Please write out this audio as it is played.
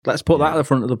Let's put that at the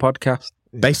front of the podcast.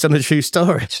 Based on a true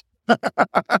story.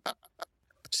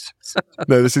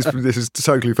 No, this is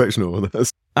totally fictional.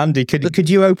 Andy, could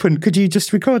you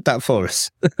just record that for us?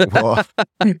 What?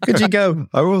 Could you go,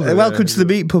 I will do, welcome to the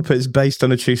Meat Puppets based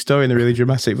on a true story in a really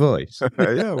dramatic voice?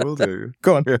 Yeah, I will do.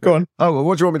 Go on. Oh, well,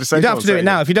 what do you want me to say? You don't have to do it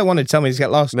now. If you don't want to tell me to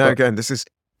get lost. No, again, this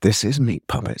is Meat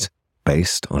Puppets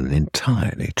based on an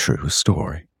entirely true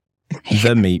story.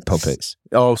 The Meat Puppets.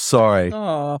 Oh, sorry.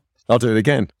 Oh, I'll do it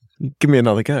again. Give me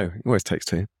another go. It always takes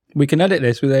two. we can edit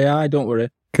this with AI, don't worry.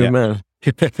 Good man.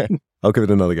 I'll give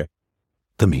it another go.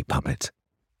 The Meat Puppet,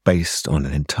 based on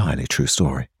an entirely true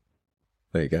story.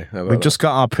 There you go. We've just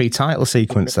got our pre-title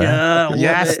sequence there. Yeah,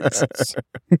 Yes.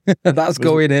 That's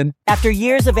going in. After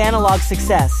years of analog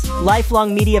success,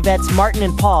 lifelong media vets Martin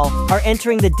and Paul are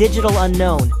entering the digital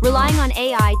unknown. Relying on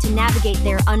AI to navigate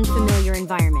their unfamiliar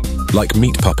environment. Like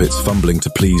meat puppets fumbling to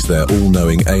please their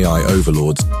all-knowing AI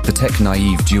overlords, The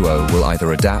tech-naive duo will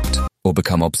either adapt or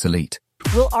become obsolete.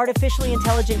 Will artificially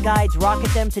intelligent guides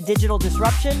rocket them to digital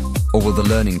disruption? Or will the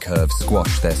learning curve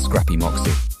squash their scrappy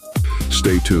moxie?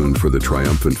 Stay tuned for the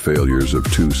triumphant failures of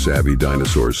two savvy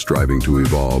dinosaurs striving to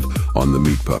evolve on the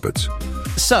Meat Puppets.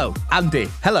 So, Andy.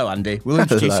 Hello, Andy. We'll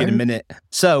introduce you in a minute.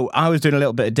 So, I was doing a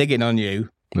little bit of digging on you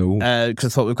because I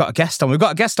thought we've got a guest on. We've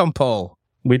got a guest on, Paul.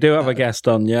 We do have a guest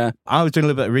on, yeah. I was doing a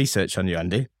little bit of research on you,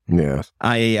 Andy. Yeah.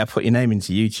 I put your name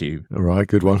into YouTube. All right,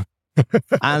 good one.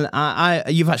 And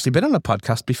you've actually been on a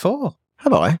podcast before.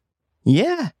 Have I?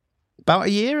 Yeah. About a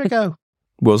year ago.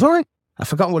 Was I? I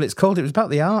forgot what it's called. It was about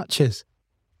the Archers.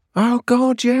 Oh,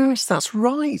 God, yes, that's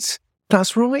right.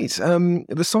 That's right.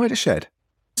 The Cider Shed.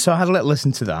 So I had a little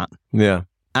listen to that. Yeah.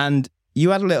 And you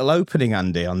had a little opening,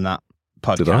 Andy, on that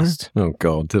podcast. Did I? Oh,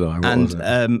 God, did I? What was it?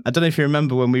 I don't know if you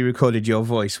remember when we recorded your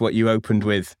voice, what you opened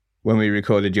with when we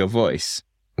recorded your voice.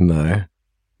 No.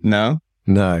 No?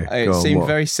 No. It Go on, seemed what?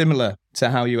 very similar to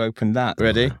how you opened that.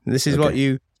 Ready? This is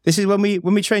Okay. this is when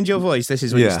we trained your voice. This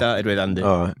is what you Yeah. started with, Andy.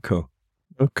 All right, cool.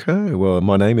 Okay, well,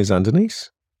 my name is Andonice.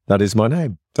 That is my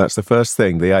name. That's the first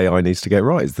thing the AI needs to get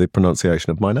right, is the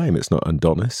pronunciation of my name. It's not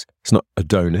Adonis. It's not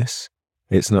Adonis.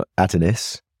 It's not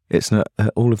Adonis. It's not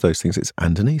all of those things. It's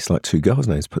Andonice, like two girls'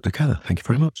 names put together. Thank you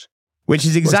very much. Which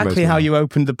is exactly most how of you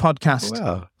opened the podcast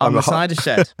Well, on the Cider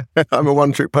Shed. I'm a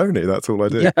one-trick pony. That's all I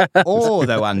do. Or,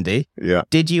 though, Andy, Yeah.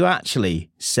 did you actually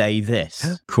say this?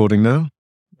 Recording now?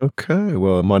 Okay,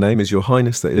 well, my name is Your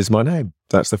Highness. That is my name.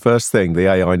 That's the first thing the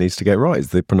AI needs to get right, is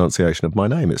the pronunciation of my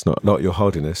name. It's not Your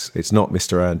Highness. It's not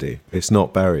Mr. Andy. It's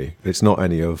not Barry. It's not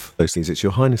any of those things. It's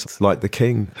Your Highness, like the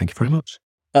king. Thank you very much.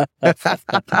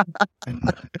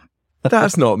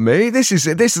 That's not me. This is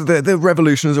the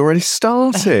revolution has already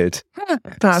started.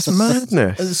 That's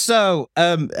madness. So,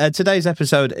 today's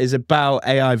episode is about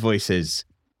AI voices.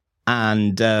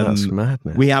 And That's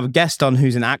madness. we have a guest on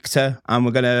who's an actor, and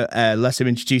we're going to let him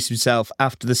introduce himself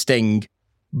after the sting.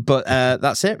 But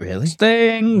that's it, really.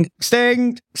 Sting!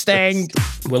 Sting!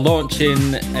 We're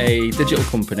launching a digital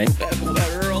company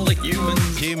Where are all the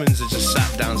humans? Humans are just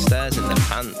sat downstairs in their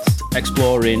pants.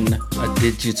 exploring a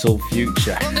digital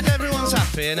future. If everyone's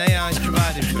happy and AI's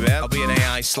providing for it, I'll be an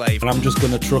AI slave. And I'm just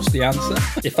going to trust the answer.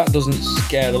 If that doesn't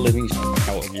scare the living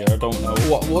out of you, I don't know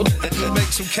what would. Let's make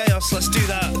some chaos, let's do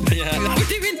that. Yeah. What are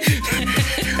we doing?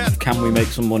 Can we make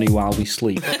some money while we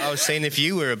sleep? I was saying if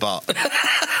you were a bot.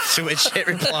 To which it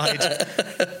replied,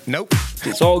 nope.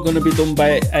 It's all going to be done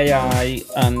by AI,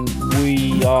 and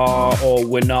we are, or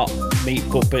we're not, meat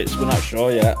puppets. We're not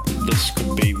sure yet. This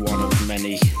could be one of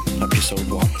many episode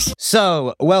ones.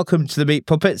 So, welcome to the Meat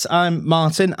Puppets. I'm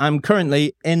Martin. I'm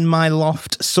currently in my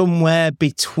loft somewhere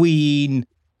between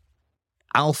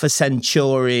Alpha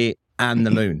Centauri and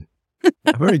the moon.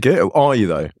 Very good. Are you,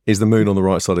 though? Is the moon on the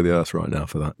right side of the Earth right now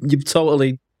for that? You've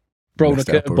totally thrown a Messed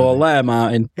up curveball there,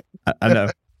 Martin. I know.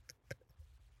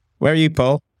 Where are you,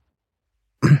 Paul?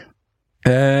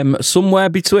 Somewhere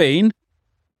between.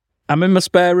 I'm in my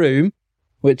spare room,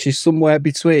 which is somewhere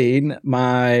between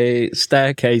my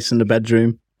staircase and the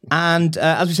bedroom. And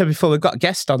as we said before, we've got a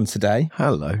guest on today,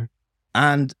 Hello.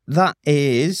 and that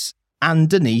is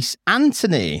Andonice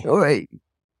Anthony. All right.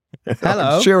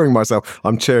 Hello. I'm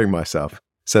cheering myself.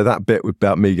 So that bit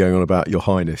about me going on about Your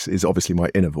Highness is obviously my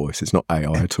inner voice. It's not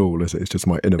AI at all, is it? It's just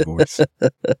my inner voice.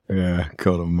 Yeah,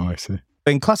 God almighty.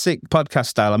 In classic podcast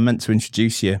style, I'm meant to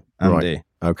introduce you, Andy.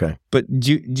 Right. Okay. But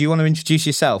do you want to introduce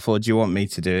yourself, or do you want me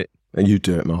to do it? And you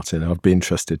do it, Martin. I'd be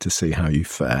interested to see how you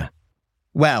fare.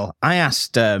 Well, I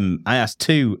asked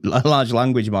two large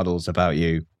language models about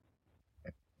you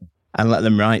and let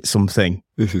them write something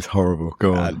This is horrible.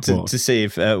 Go on. to see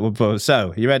if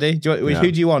so. You ready?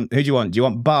 Who do you want? Do you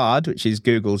want Bard, which is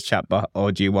Google's chatbot,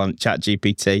 or do you want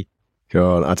ChatGPT?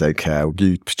 God, I don't care.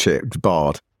 You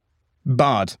Bard.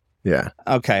 Bard. Yeah.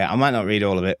 Okay, I might not read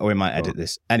all of it, or we might edit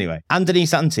this. Anyway,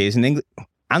 Andonice Anthony is an English...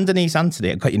 Andonice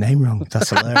Anthony, I got your name wrong. That's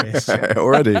hilarious.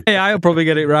 Already. Hey, I'll probably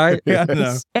get it right. Yeah, I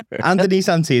know. Andonice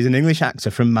Anthony is an English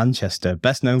actor from Manchester,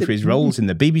 best known for his roles in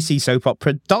the BBC soap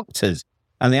opera Doctors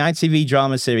and the ITV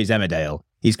drama series Emmerdale.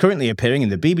 He's currently appearing in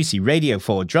the BBC Radio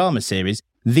 4 drama series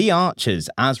The Archers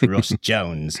as Russ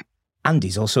Jones.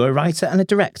 Andy's also a writer and a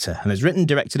director and has written and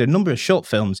directed a number of short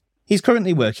films. He's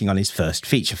currently working on his first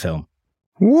feature film.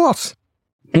 What?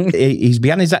 He's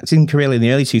began his acting career in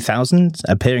the early 2000s,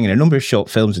 appearing in a number of short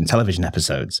films and television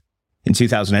episodes. In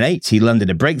 2008, he landed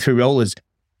a breakthrough role as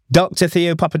Dr.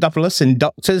 Theo Papadopoulos in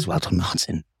Doctors. Well done,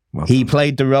 Martin. He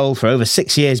played the role for over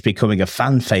 6 years, becoming a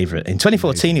fan favourite. In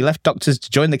 2014, he left Doctors to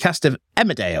join the cast of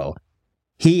Emmerdale.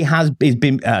 He's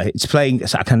been it's playing.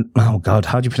 Oh God,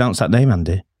 how do you pronounce that name,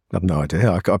 Andy? I have no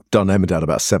idea. I've done Emmerdale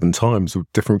about 7 times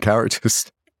with different characters.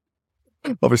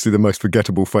 Obviously, the most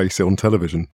forgettable face on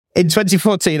television. In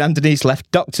 2014, Andonice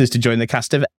left Doctors to join the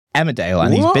cast of Emmerdale,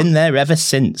 and he's been there ever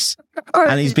since.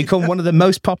 And he's become one of the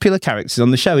most popular characters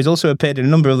on the show. He's also appeared in a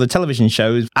number of other television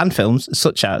shows and films,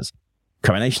 such as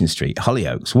Coronation Street,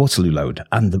 Hollyoaks, Waterloo Road,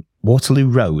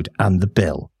 and The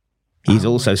Bill. He's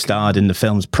also starred in the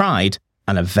films Pride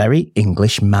and A Very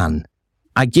English Man.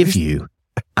 I give you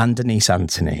Andonice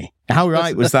Anthony. How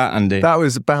right was that, Andy? That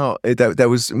was about. There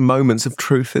was moments of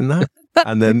truth in that.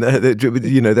 And then,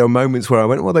 there were moments where I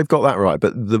went, well, they've got that right.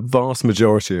 But the vast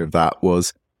majority of that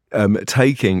was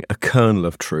taking a kernel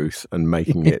of truth and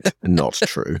making it not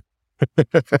true.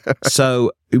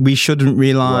 So we shouldn't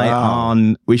rely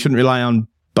on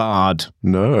Bard.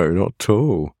 No, not at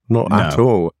all. At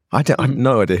all. I have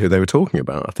no idea who they were talking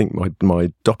about. I think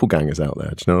my doppelganger's out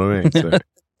there. Do you know what I mean? So,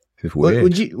 it's weird.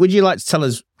 Would you like to tell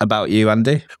us about you,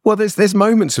 Andy? Well, there's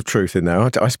moments of truth in there.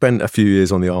 I spent a few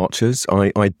years on The Archers.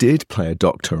 I did play a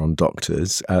doctor on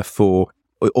Doctors for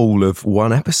all of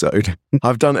one episode.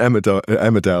 I've done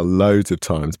Emmerdale loads of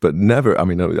times, but never. I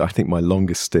mean, I think my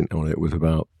longest stint on it was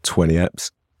about 20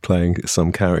 eps, playing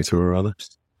some character or other.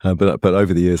 But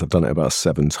over the years, I've done it about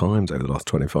 7 times over the last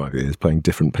 25 years, playing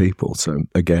different people. So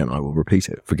again, I will repeat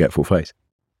it. Forgetful face.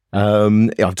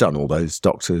 I've done all those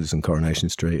Doctors and Coronation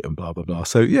Street and blah blah blah.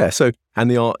 So like I said,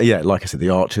 The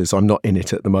Archers. I'm not in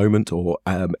it at the moment or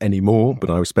anymore, but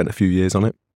I spent a few years on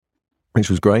it, which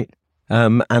was great.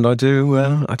 And I do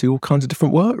all kinds of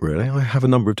different work. Really, I have a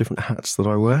number of different hats that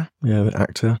I wear. Yeah,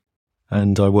 actor,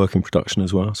 and I work in production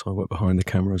as well. So I work behind the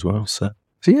camera as well. So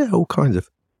yeah, all kinds of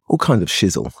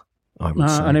shizzle. I would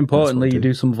say. And importantly, you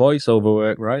do some voiceover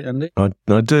work, right, Andy? I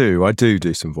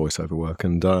do some voiceover work,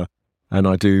 and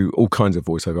I do all kinds of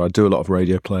voiceover. I do a lot of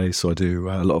radio plays, so I do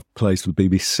a lot of plays for the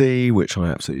BBC, which I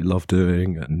absolutely love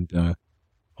doing, and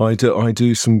I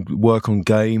do some work on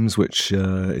games, which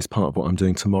is part of what I'm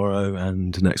doing tomorrow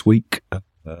and next week.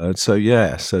 So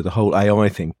the whole AI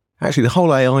thing. Actually, the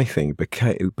whole AI thing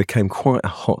became quite a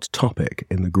hot topic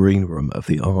in the green room of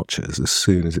The Archers as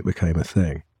soon as it became a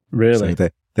thing. Really? So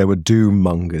there were doom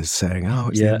mongers saying, "Oh,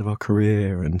 it's the end of our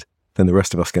career," and then the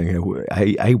rest of us going,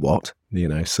 "Hey, what?"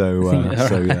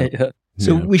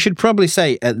 So we should probably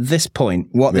say at this point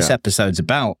what this episode's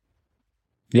about.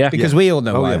 Yeah. Because we all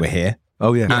know why we're here.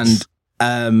 Oh, yeah. And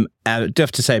I do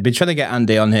have to say, I've been trying to get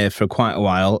Andy on here for quite a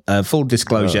while. Full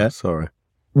disclosure. Sorry.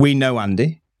 We know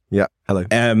Andy. Yeah. Hello.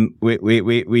 We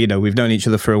we've known each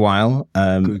other for a while.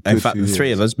 Good in fact, the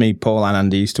three of us, me, Paul, and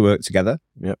Andy, used to work together.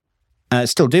 Yep.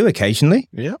 Still do occasionally.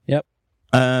 Yeah. Yep.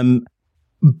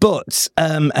 But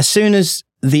as soon as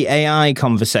the AI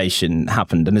conversation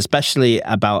happened, and especially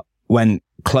about when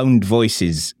cloned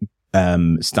voices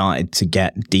started to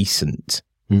get decent,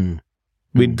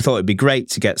 we thought it'd be great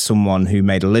to get someone who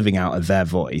made a living out of their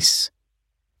voice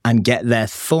and get their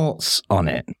thoughts on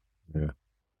it. Yeah.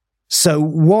 So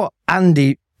what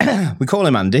Andy, we call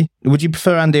him Andy. Would you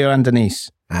prefer Andy or Andonice?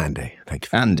 Andy. Thank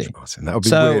you. Andy. Martin. That would be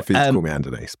weird for you to call me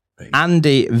Andonice.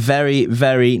 Andy very,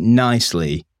 very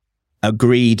nicely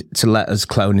agreed to let us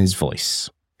clone his voice.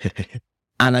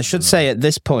 And I should say at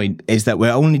this point is that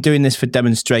we're only doing this for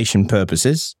demonstration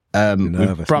purposes.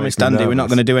 We promised Andy we're not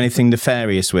going to do anything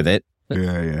nefarious with it.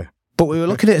 Yeah. But we were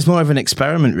looking at it as more of an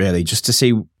experiment, really, just to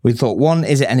see. We thought, 1,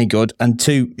 is it any good? And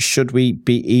 2, should we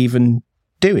be even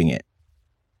doing it?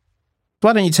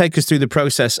 Why don't you take us through the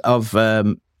process of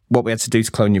what we had to do to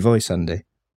clone your voice, Andy?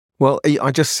 Well,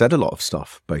 I just said a lot of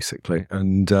stuff, basically,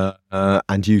 and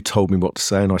you told me what to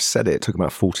say, and I said it. It took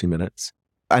about 40 minutes.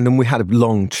 And then we had a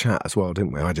long chat as well,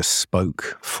 didn't we? I just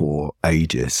spoke for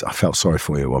ages. I felt sorry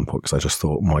for you at one point because I just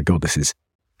thought, oh my God, this is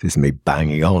me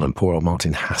banging on, and poor old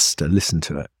Martin has to listen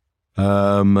to it.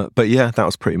 But yeah, that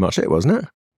was pretty much it, wasn't it?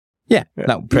 Yeah,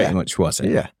 that pretty much was it.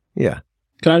 Yeah, yeah.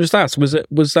 Can I just ask, was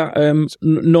that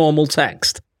normal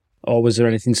text, or was there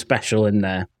anything special in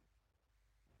there?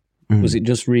 Was it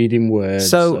just reading words?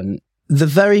 So the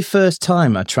very first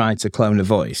time I tried to clone a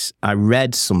voice, I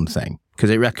read something, because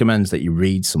it recommends that you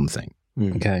read something.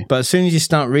 Okay. But as soon as you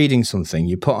start reading something,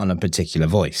 you put on a particular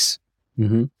voice.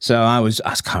 Mm-hmm. So I was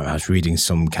reading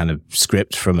some kind of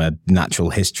script from a natural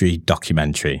history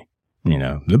documentary,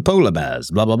 the polar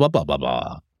bears, blah, blah, blah, blah, blah,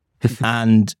 blah.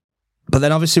 But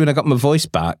then obviously when I got my voice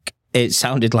back, it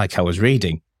sounded like I was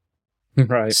reading.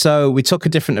 Right. So we took a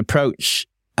different approach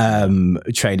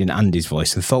training Andy's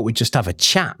voice and thought we'd just have a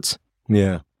chat.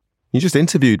 Yeah. You just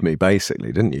interviewed me,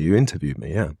 basically, didn't you? You interviewed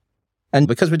me, yeah. And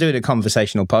because we're doing a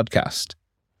conversational podcast,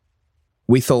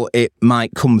 we thought it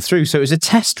might come through. So it was a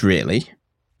test, really.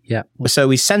 Yeah. So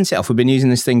we sent it off. We've been using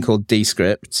this thing called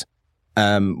Descript,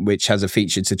 which has a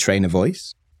feature to train a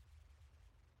voice.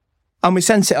 And we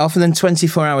sent it off, and then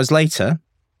 24 hours later,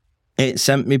 it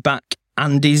sent me back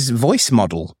Andy's voice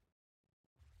model,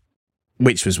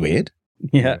 which was weird.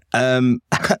 Yeah. And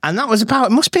that was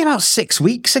it must be about 6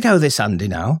 weeks ago, this Andy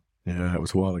now. Yeah, it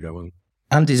was a while ago. Wasn't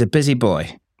it? Andy's a busy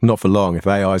boy. Not for long, if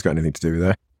AI's got anything to do with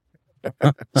it.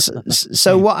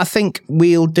 So what I think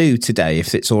we'll do today,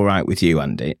 if it's all right with you,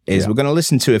 Andy, is we're going to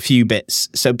listen to a few bits.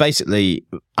 So basically,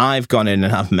 I've gone in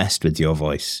and I've messed with your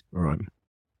voice. All right.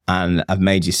 And I've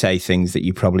made you say things that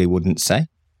you probably wouldn't say.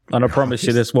 And I promise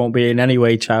you this won't be in any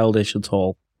way childish at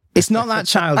all. It's not that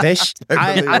childish.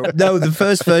 No, the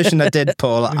first version I did,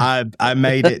 Paul, I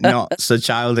made it not so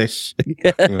childish.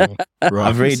 Right.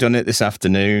 I've redone it this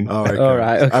afternoon. Oh, okay. All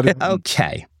right. Okay.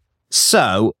 Okay.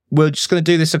 So we're just going to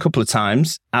do this a couple of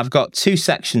times. I've got 2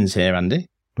 sections here, Andy.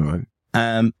 All right.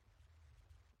 I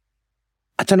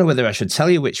don't know whether I should tell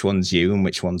you which one's you and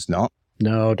which one's not.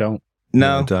 No, don't.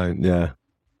 No? No, don't, yeah.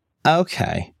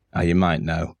 Okay. Oh, you might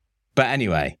know. But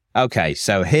anyway, okay,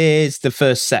 so here's the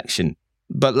first section.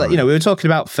 But, we were talking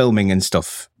about filming and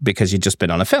stuff because you'd just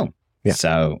been on a film. Yeah.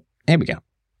 So here we go.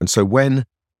 And so when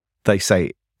they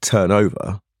say turn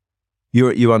over,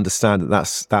 you understand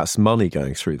that that's money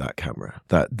going through that camera.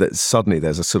 That suddenly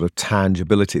there's a sort of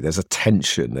tangibility, there's a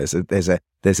tension, there's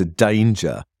a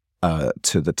danger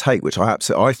to the take, which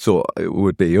I thought it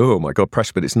would be, oh my God,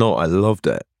 pressure, but it's not. I loved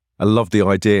it. I love the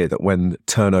idea that when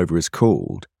turnover is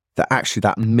called, that actually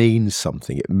that means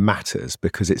something. It matters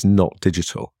because it's not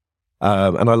digital.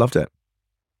 And I loved it.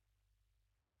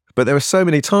 But there are so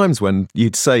many times when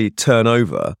you'd say turn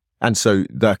over, and so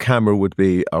the camera would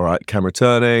be, all right, camera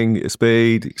turning,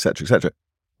 speed, etc., etc.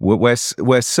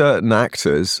 Where certain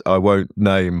actors, I won't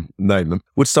name them,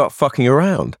 would start fucking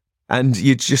around. And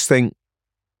you'd just think,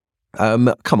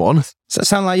 come on. Does that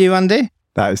sound like you, Andy?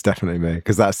 That is definitely me,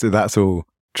 because that's all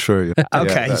true.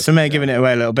 Okay, yeah, so maybe giving it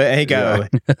away a little bit. Here you go.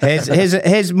 Yeah.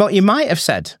 Here's what you might have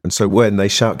said. And so when they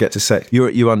shout, get to set,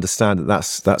 you understand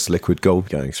that that's liquid gold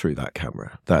going through that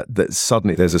camera. That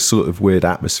suddenly there's a sort of weird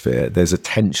atmosphere. There's a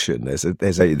tension. There's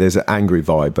an angry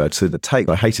vibe to the take.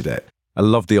 I hated it. I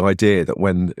love the idea that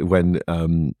when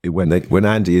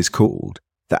Andy is called,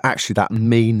 that actually that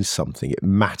means something. It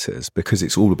matters because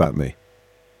it's all about me.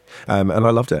 And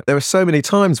I loved it. There are so many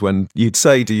times when you'd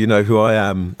say, do you know who I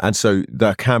am? And so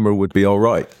the camera would be, all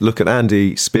right, look at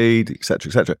Andy, speed, etc.,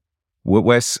 etc.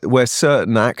 Where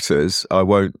certain actors, I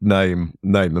won't name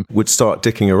them, would start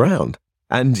dicking around.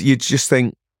 And you'd just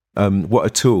think, what a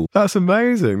tool. That's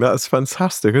amazing. That's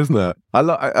fantastic, isn't it?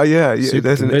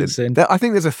 Super convincing. I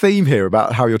think there's a theme here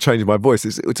about how you're changing my voice.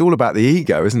 It's all about the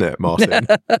ego, isn't it, Martin?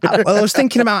 Well, I was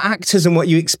thinking about actors and what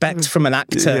you expect from an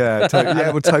actor. Yeah,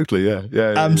 totally,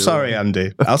 yeah. I'm sorry,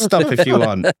 Andy. I'll stop if you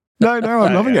want. No,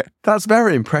 I'm loving it. That's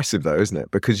very impressive, though, isn't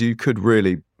it? Because you could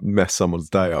really mess someone's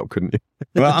day up, couldn't you?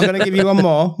 Well, I'm going to give you one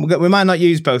more. We might not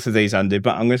use both of these, Andy,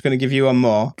 but I'm just going to give you one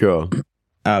more. Go on.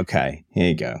 Okay, here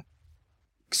you go.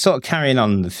 Sort of carrying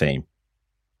on the theme.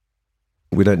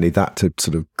 We don't need that to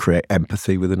sort of create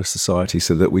empathy within a society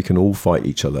so that we can all fight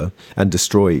each other and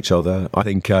destroy each other. I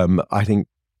think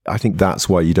that's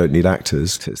why you don't need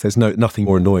actors. There's nothing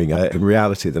more annoying in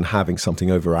reality than having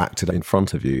something overacted in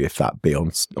front of you, if that be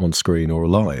on screen or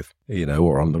live,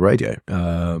 or on the radio.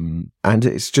 And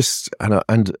it's just, I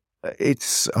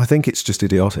think it's just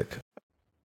idiotic.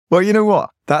 Well, you know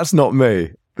what? That's not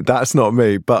me,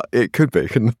 but it could be,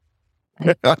 couldn't it?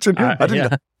 I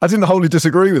didn't wholly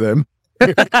disagree with him.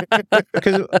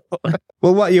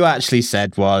 Well, what you actually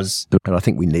said was, and I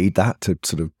think we need that to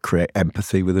sort of create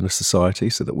empathy within a society,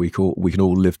 so that we can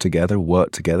all live together, work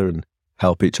together, and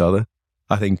help each other.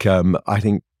 I think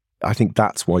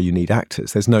that's why you need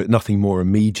actors. There's nothing more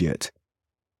immediate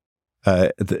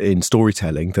in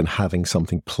storytelling than having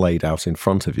something played out in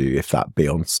front of you, if that be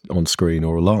on screen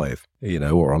or live,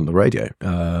 or on the radio.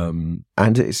 And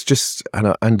it's just,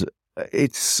 and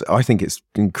it's, I think it's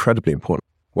incredibly important.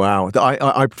 Wow.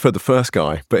 I prefer the first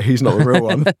guy, but he's not the real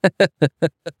one.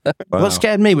 Wow. What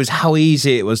scared me was how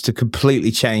easy it was to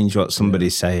completely change what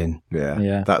somebody's saying.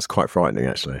 Yeah. That's quite frightening,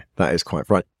 actually. That is quite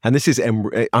frightening. And this is,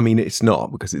 it's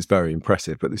not, because it's very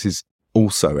impressive, but this is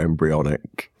also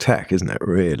embryonic tech, isn't it,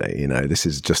 really? This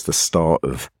is just the start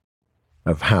of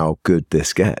how good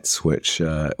this gets, which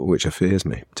fears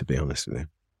me, to be honest with you.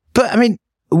 But,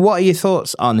 what are your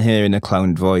thoughts on hearing a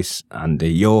cloned voice,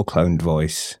 Andy, your cloned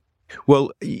voice?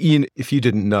 Well, if you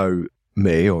didn't know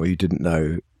me, or you didn't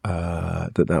know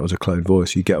that was a cloned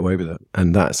voice, you'd get away with it,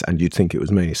 and you'd think it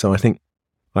was me. So I think,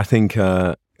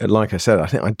 like I said,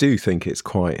 I do think it's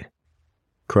quite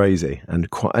crazy and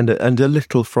a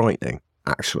little frightening,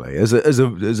 actually. As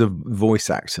a voice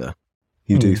actor,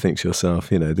 you do think to yourself,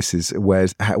 this is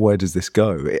where does this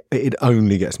go? It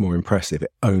only gets more impressive.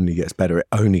 It only gets better. It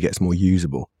only gets more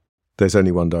usable. There's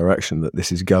only one direction that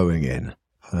this is going in.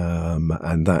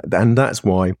 And that's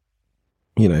why,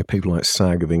 people like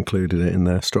SAG have included it in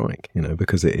their strike,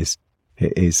 because it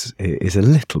is a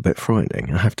little bit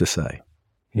frightening, I have to say.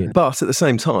 Yeah. But at the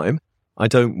same time, I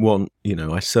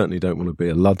certainly don't want to be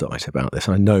a Luddite about this.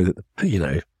 I know that,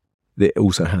 it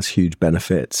also has huge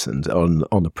benefits, and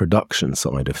on the production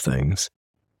side of things,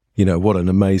 what an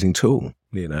amazing tool.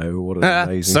 What an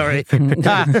amazing... Sorry.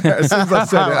 As soon as I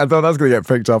said it, I thought I was going to get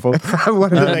picked up on.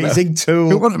 What an amazing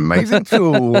tool. What an amazing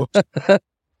tool.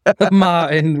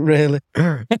 Martin, really.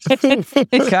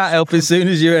 Can't help as soon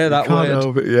as you hear that word.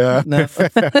 Help it, yeah. No.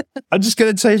 I'm just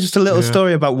going to tell you just a little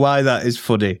story about why that is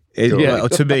funny.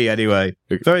 To me, anyway.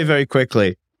 Very, very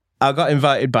quickly. I got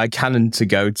invited by Canon to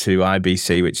go to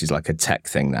IBC, which is like a tech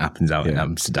thing that happens out in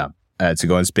Amsterdam. To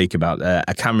go and speak about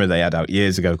a camera they had out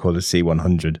years ago called a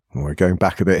C100. We're going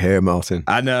back a bit here, Martin.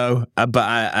 I know,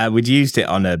 but we'd used it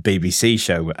on a BBC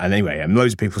show. And anyway, and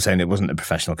loads of people saying it wasn't a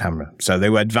professional camera. So they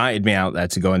invited me out there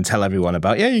to go and tell everyone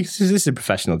about, this is a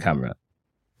professional camera.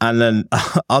 And then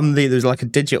there's like a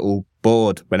digital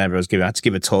board whenever I had to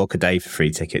give a talk a day for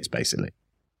free tickets, basically.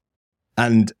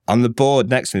 And on the board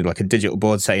next to me, like a digital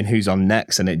board saying who's on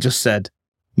next. And it just said,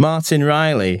 Martin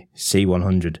Riley,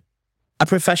 C100. A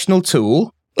professional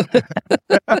tool.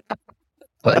 I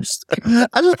just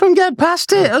couldn't get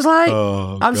past it. I was like,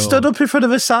 I'm stood up in front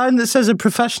of a sign that says a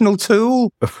professional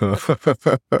tool.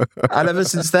 And ever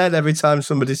since then, every time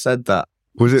somebody said that.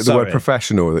 Was it the word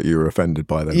professional that you were offended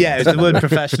by then? Yeah, it was the word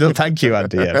professional. Thank you,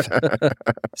 Andy. Yeah.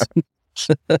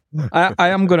 I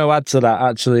am going to add to that,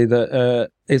 actually, that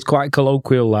it's quite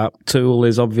colloquial. That tool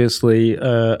is obviously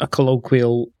a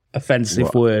colloquial,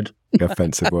 offensive word.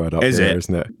 Offensive word up here,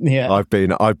 isn't it? Yeah. I've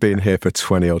been here for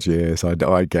 20 odd years. I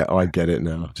get it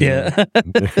now. Yeah.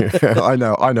 I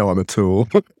know I'm a tool.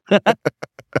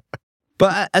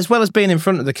 But as well as being in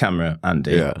front of the camera,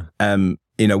 Andy,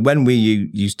 when we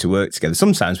used to work together,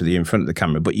 sometimes with you in front of the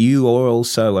camera, but you are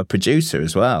also a producer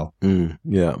as well.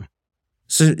 Yeah.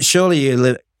 So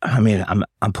surely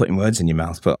I'm putting words in your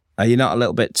mouth, but are you not a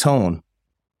little bit torn?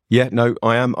 Yeah, no,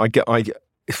 I am.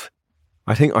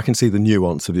 I think I can see the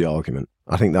nuance of the argument.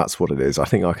 I think that's what it is. I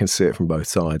think I can see it from both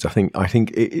sides. I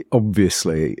think it,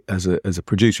 obviously, as a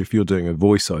producer, if you're doing a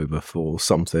voiceover for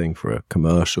something, for a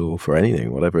commercial, for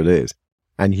anything, whatever it is,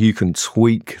 and you can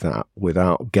tweak that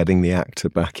without getting the actor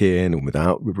back in and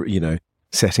without,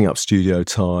 setting up studio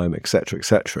time, et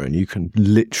cetera, and you can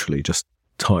literally just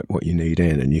type what you need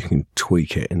in and you can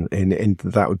tweak it, and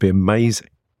that would be amazing.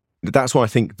 That's why I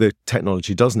think the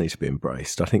technology does need to be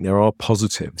embraced. I think there are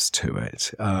positives to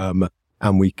it. And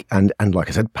like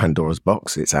I said, Pandora's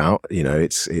box, it's out,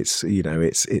 it's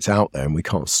out there and we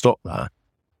can't stop that.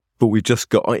 But we've just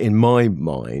got, in my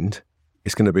mind,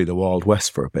 it's going to be the Wild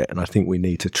West for a bit. And I think we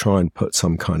need to try and put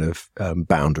some kind of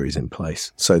boundaries in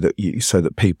place so that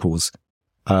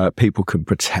people can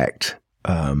protect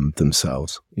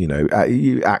themselves.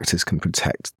 Actors can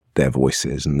protect their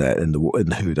voices and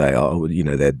who they are,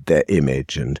 their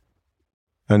image,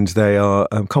 and they are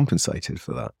compensated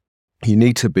for that. You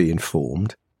need to be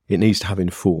informed. It needs to have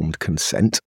informed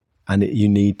consent, and you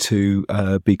need to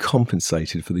be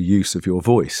compensated for the use of your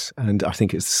voice. And I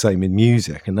think it's the same in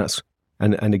music, and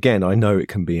again, I know it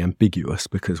can be ambiguous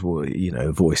because,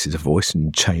 voice is a voice, and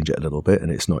you change it a little bit, and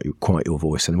it's not quite your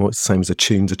voice anymore. It's the same as a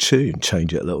tune's a tune.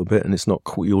 Change it a little bit, and it's not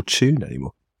quite your tune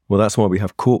anymore. Well, that's why we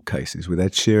have court cases with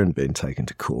Ed Sheeran being taken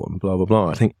to court and blah, blah, blah.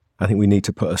 I think we need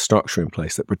to put a structure in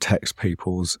place that protects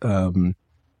people's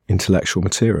intellectual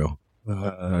material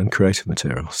and creative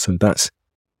material. So that's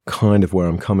kind of where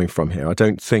I'm coming from here. I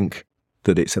don't think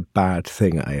that it's a bad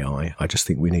thing, AI. I just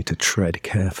think we need to tread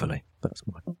carefully. That's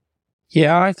my...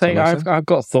 Yeah, I think I've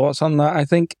got thoughts on that. I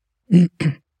think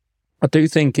I do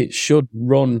think it should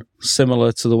run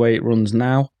similar to the way it runs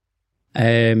now.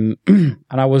 And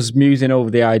I was musing over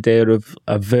the idea of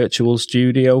a virtual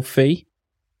studio fee.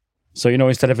 So,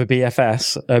 instead of a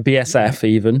BSF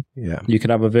even, you could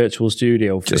have a virtual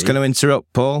studio fee. Just going to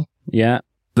interrupt, Paul. Yeah.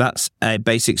 That's a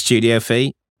basic studio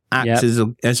fee.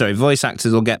 Voice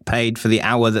actors will get paid for the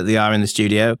hour that they are in the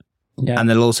studio. Yeah. And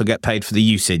they'll also get paid for the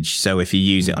usage. So if you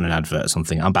use it on an advert or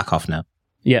something, I'm back off now.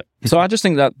 Yeah. So I just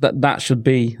think that should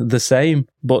be the same.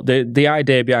 But the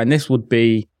idea behind this would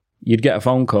be you'd get a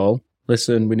phone call.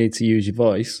 Listen, we need to use your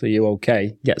voice. Are you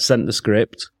okay? Get sent the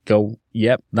script. Go,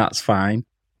 yep, that's fine.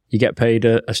 You get paid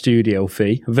a studio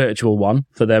fee, a virtual one,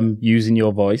 for them using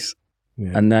your voice.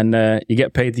 Yeah. And then you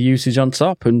get paid the usage on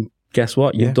top. And guess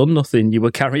what? You've done nothing. You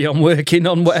will carry on working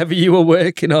on whatever you were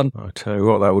working on. I tell you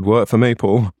what, that would work for me,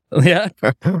 Paul. Yeah.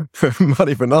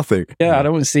 Money for nothing. Yeah, I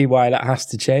don't see why that has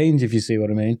to change, if you see what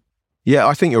I mean. Yeah,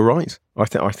 I think you're right. I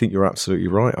think you're absolutely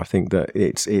right. I think that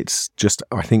it's just,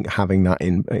 I think having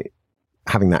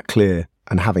that clear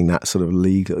and having that sort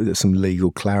of some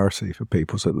legal clarity for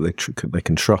people so that they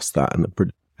can trust that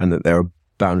and that there are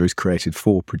boundaries created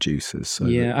for producers. So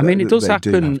it does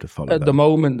happen at the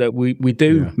moment that we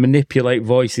do manipulate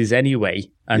voices anyway,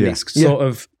 and it's sort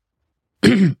of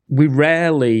we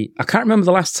rarely. I can't remember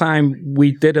the last time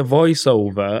we did a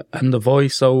voiceover and the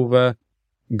voiceover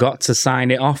got to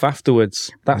sign it off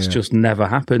afterwards. That's just never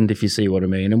happened, if you see what I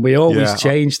mean. And we always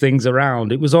change things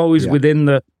around. It was always within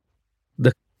the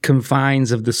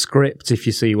confines of the script, if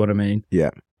you see what I mean.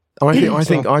 Yeah. I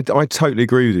think I totally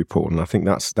agree with you, Paul, and I think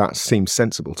that seems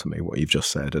sensible to me what you've just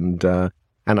said, and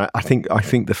I think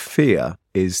the fear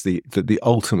is the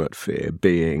ultimate fear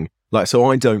being like, so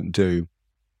I don't do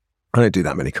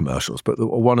that many commercials, but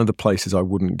one of the places I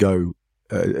wouldn't go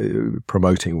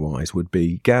promoting wise would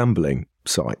be gambling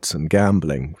sites and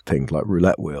gambling things like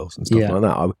roulette wheels and stuff like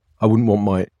that. I wouldn't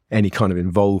want any kind of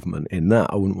involvement in that.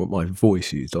 I wouldn't want my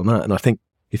voice used on that, and I think.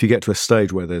 If you get to a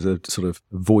stage where there's a sort of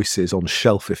voices on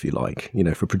shelf, if you like,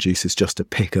 for producers just to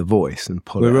pick a voice and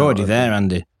pull it out. We're already there,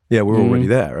 Andy. Yeah, we're already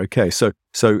there. Okay, so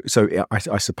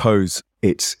I suppose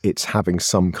it's having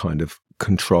some kind of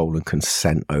control and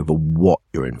consent over what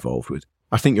you're involved with.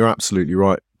 I think you're absolutely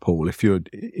right, Paul. If you're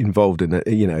involved in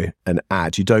an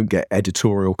ad, you don't get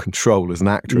editorial control as an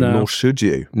actor, nor should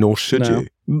you.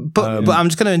 But I'm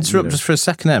just going to interrupt just for a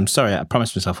second. I'm sorry, I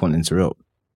promised myself I wouldn't interrupt.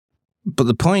 But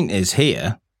the point is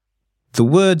here, the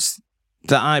words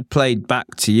that I played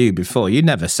back to you before, you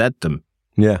never said them.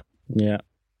 Yeah. Yeah.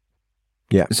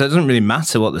 Yeah. So it doesn't really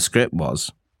matter what the script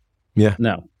was. Yeah.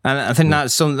 No. And I think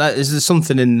that is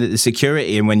something in the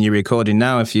security. And when you're recording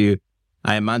now,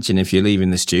 I imagine if you're leaving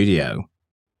the studio,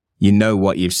 you know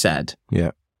what you've said.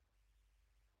 Yeah.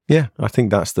 Yeah, I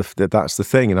think that's the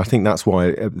thing. And I think that's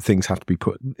why things have to be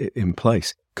put in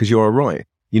place. Because you're right.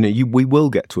 We will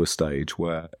get to a stage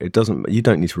where you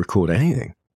don't need to record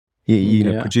anything.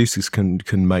 Producers can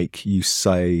make you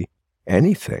say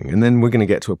anything. And then we're going to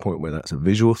get to a point where that's a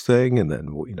visual thing and then,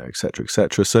 et cetera, et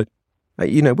cetera. So, I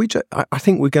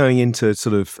think we're going into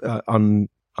sort of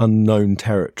unknown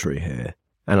territory here.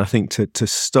 And I think to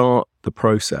start the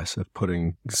process of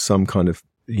putting some kind of,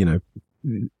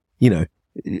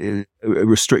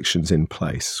 restrictions in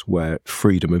place where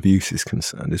freedom of use is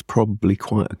concerned is probably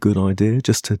quite a good idea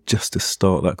just to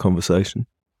start that conversation,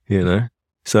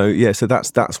 So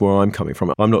that's where I'm coming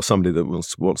from. I'm not somebody that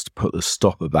wants to put the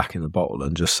stopper back in the bottle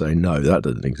and just say no, that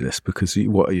doesn't exist because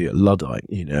what are you, a Luddite,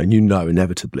 and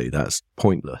inevitably that's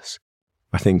pointless.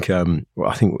 I think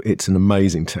it's an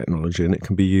amazing technology and it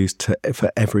can be used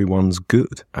for everyone's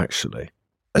good, actually.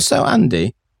 So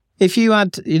Andy, if you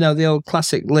had, the old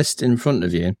classic list in front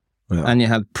of you and you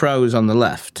had pros on the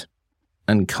left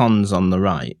and cons on the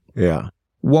right,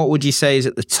 what would you say is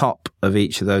at the top of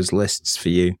each of those lists for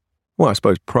you? Well, I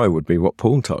suppose pro would be what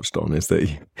Paul touched on, is that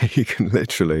you can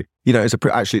literally,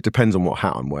 actually it depends on what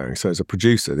hat I'm wearing. So as a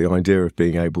producer, the idea of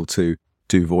being able to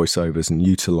do voiceovers and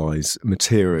utilize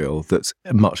material that's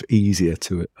much easier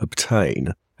to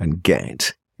obtain and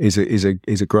get is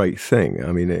a great thing.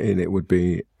 I mean, it would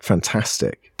be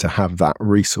fantastic to have that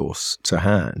resource to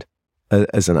hand.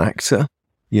 As an actor,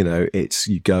 you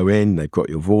go in, they've got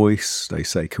your voice, they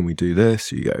say, "Can we do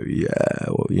this?" You go, "Yeah,"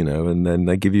 and then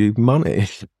they give you money.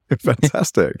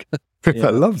 Fantastic. I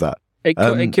love that.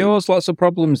 It cures lots of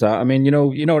problems. That, I mean, you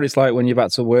know what it's like when you've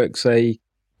had to work, say,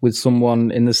 with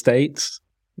someone in the States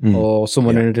or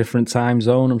someone in a different time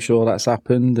zone. I'm sure that's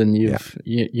happened, and you're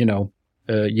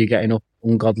getting up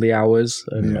ungodly hours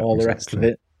and all the rest of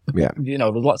it. Yeah. There's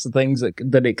lots of things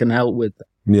that it can help with.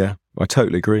 Yeah, I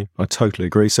totally agree.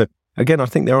 So again, I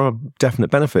think there are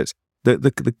definite benefits.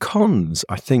 The cons,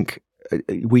 I think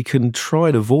we can try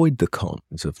and avoid the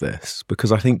cons of this,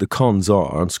 because I think the cons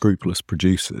are unscrupulous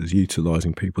producers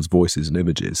utilising people's voices and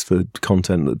images for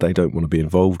content that they don't want to be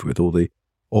involved with, or the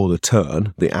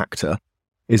actor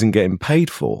isn't getting paid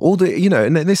for.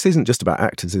 And this isn't just about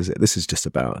actors, is it? This is just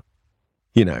about,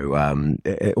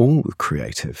 all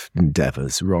creative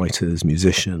endeavours, writers,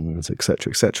 musicians,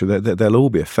 etc., etc. They'll all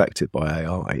be affected by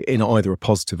AI in either a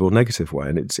positive or negative way,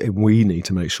 and we need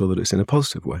to make sure that it's in a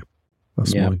positive way.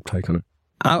 That's my take on it.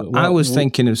 I was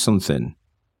thinking of something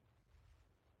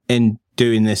in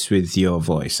doing this with your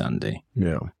voice, Andy.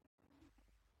 Yeah.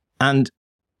 And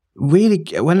really,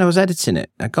 when I was editing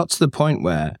it, I got to the point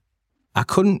where I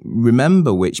couldn't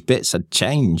remember which bits had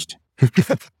changed.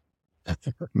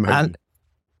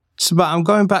 But I'm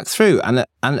going back through, and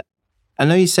I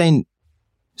know you're saying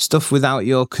stuff without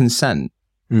your consent.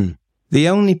 Mm. The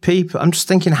only people, I'm just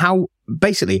thinking, how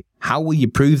will you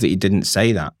prove that you didn't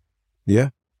say that? Yeah.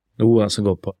 Oh, that's a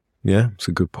good point. Yeah, it's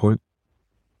a good point.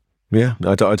 Yeah,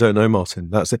 I don't know, Martin.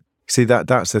 That's it. See,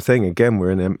 that's the thing. Again, we're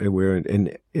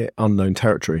in unknown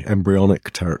territory,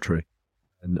 embryonic territory,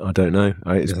 and I don't know.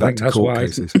 It's back to court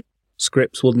cases.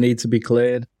 Scripts will need to be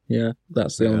cleared. Yeah,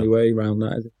 that's the only way around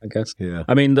that, I guess. Yeah.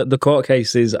 I mean, the court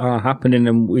cases are happening,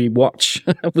 and we watch.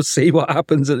 We'll see what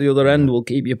happens at the other end. We'll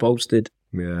keep you posted.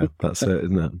 Yeah, that's it,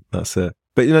 isn't it? That's it.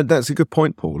 But that's a good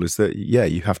point, Paul. Is that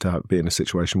you have to be in a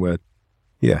situation where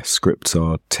scripts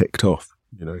are ticked off.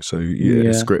 So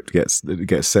a script gets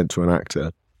sent to an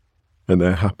actor, and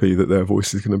they're happy that their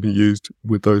voice is going to be used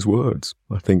with those words.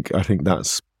 I think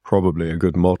that's probably a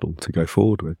good model to go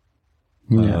forward with.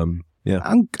 Yeah.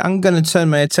 I'm going to turn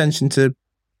my attention to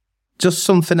just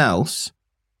something else.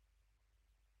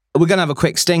 We're going to have a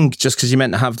quick sting, just because you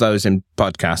meant to have those in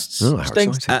podcasts. Oh,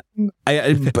 sting.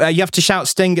 You have to shout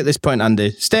sting at this point,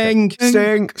 Andy. Sting!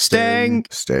 Sting! Sting!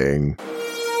 Sting!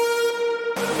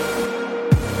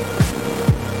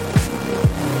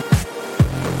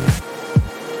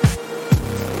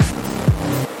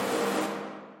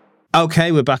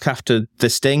 Okay, we're back after the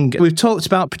sting. We've talked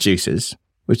about producers.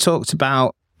 We've talked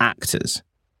about actors.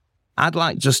 I'd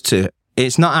like just to...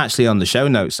 It's not actually on the show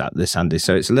notes at this, Andy,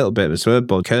 so it's a little bit of a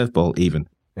swerveball, curveball even.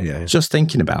 Yeah. Just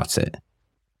thinking about it.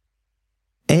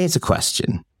 Here's a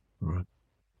question. Right.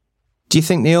 Do you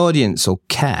think the audience will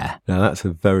care? Now, that's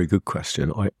a very good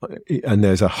question. And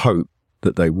there's a hope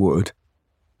that they would,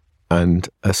 and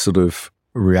a sort of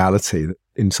reality that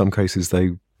in some cases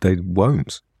they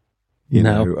won't.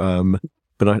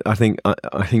 But I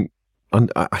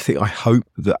hope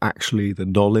that actually the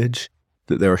knowledge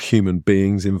that there are human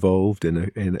beings involved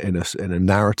in a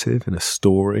narrative, in a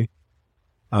story,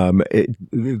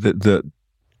 that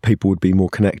people would be more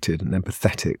connected and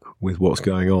empathetic with what's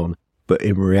going on. But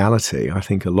in reality, I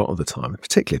think a lot of the time,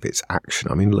 particularly if it's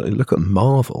action, I mean, look at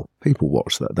Marvel. People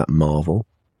watch that Marvel,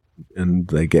 and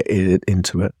they get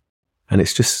into it, and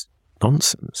it's just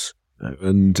nonsense.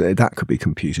 And that could be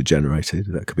computer generated,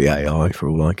 that could be AI for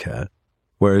all I care.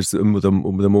 Whereas the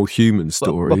more human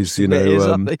stories,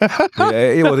 well,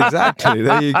 exactly.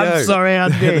 There you go. I'm sorry,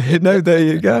 Andy. No, there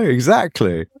you go.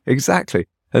 Exactly.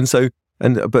 And so,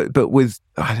 but with,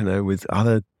 I don't know, with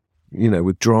other,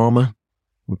 with drama,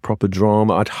 with proper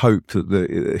drama, I'd hope that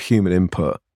the human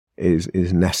input is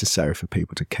necessary for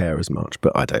people to care as much.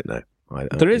 But I don't know.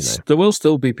 There will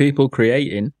still be people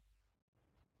creating.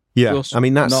 Yeah, I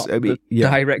mean, that's the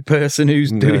direct person who's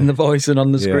doing the voice and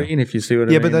on the screen, if you see what I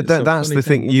mean. Yeah, but that's the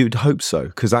thing. You'd hope so,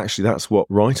 because actually that's what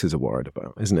writers are worried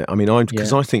about, isn't it? I mean, I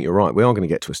think you're right. We are going to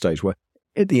get to a stage where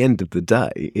at the end of the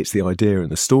day, it's the idea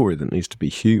and the story that needs to be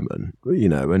human,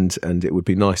 and it would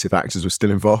be nice if actors were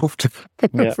still involved.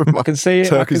 Yeah. I can see it.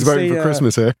 Turkey's voting for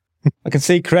Christmas here. I can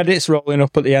see credits rolling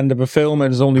up at the end of a film,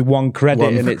 and there's only one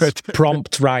credit, and it's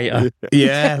prompt writer.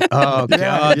 Yeah. Oh,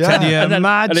 God. Yeah. Can you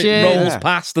imagine? And it rolls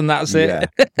past, and that's it.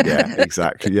 Yeah,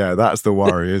 exactly. Yeah, that's the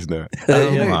worry, isn't it?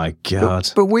 Oh, my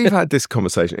God. But we've had this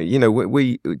conversation. There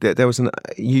was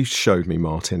you showed me,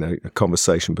 Martin, a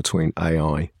conversation between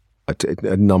AI,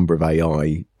 a number of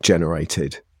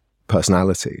AI-generated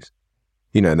personalities,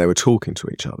 and they were talking to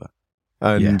each other.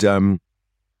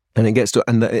 And it gets to,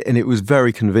 and it was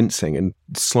very convincing and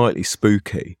slightly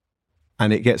spooky.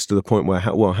 And it gets to the point where,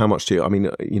 how much do you, I mean,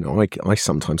 I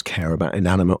sometimes care about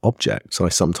inanimate objects. I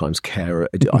sometimes care,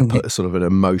 I put sort of an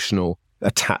emotional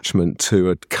attachment to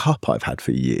a cup I've had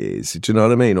for years. Do you know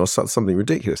what I mean? Or something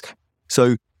ridiculous.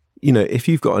 So, if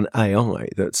you've got an AI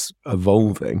that's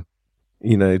evolving,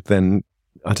 then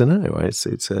I don't know. It's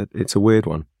a weird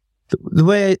one. The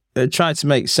way I try to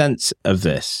make sense of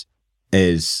this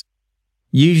is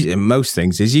usually, in most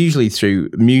things, is usually through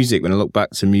music. When I look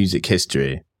back to music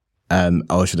history,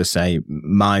 or should I say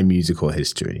my musical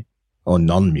history or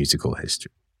non-musical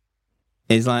history,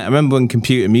 it's like, I remember when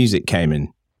computer music came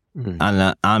in,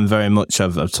 and I'm very much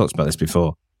of, I've talked about this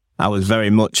before, I was very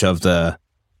much of the,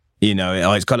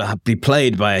 it's got to be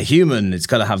played by a human, it's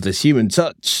got to have this human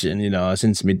touch, and, I was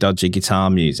into me dodgy guitar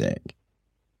music.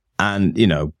 And,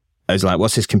 I was like,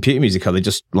 what's this computer music? They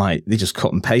just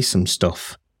cut and paste some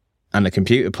stuff, and the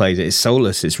computer plays it. It's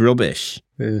soulless, it's rubbish.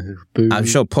 I'm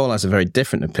sure Paul has a very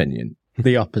different opinion.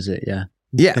 The opposite, yeah.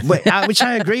 Yeah, which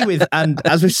I agree with. And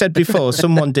as we've said before,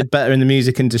 someone did better in the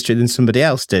music industry than somebody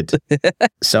else did.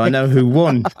 So I know who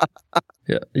won.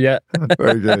 Yeah.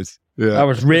 Very good. Yeah. I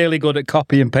was really good at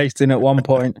copy and pasting at one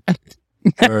point.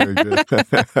 Very good.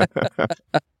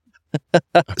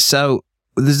 So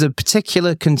there's a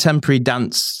particular contemporary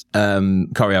dance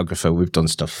choreographer we've done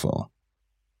stuff for.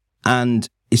 And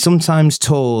he sometimes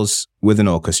tours with an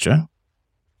orchestra,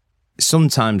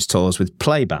 sometimes tours with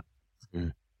playback.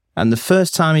 And the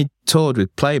first time he toured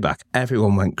with playback,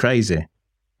 everyone went crazy.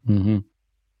 Mm-hmm.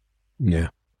 Yeah.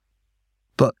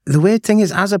 But the weird thing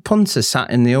is, as a punter sat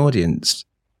in the audience,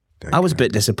 I was a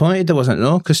bit disappointed there wasn't an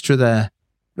orchestra there.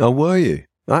 Oh, were you?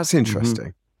 That's interesting.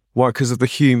 Mm-hmm. Why? Because of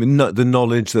the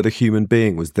knowledge that a human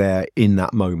being was there in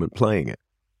that moment playing it.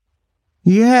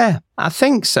 Yeah, I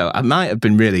think so. I might have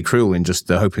been really cruel in just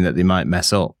hoping that they might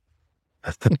mess up.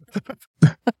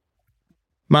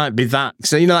 Might be that.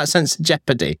 So, that sense of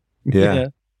jeopardy. Yeah.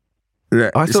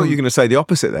 I thought you were going to say the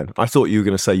opposite then. I thought you were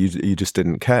going to say you just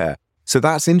didn't care. So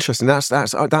that's interesting.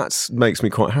 That makes me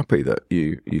quite happy that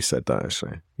you said that,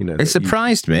 actually. It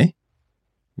surprised me.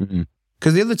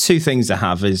 Because the other two things I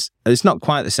have is, it's not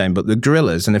quite the same, but the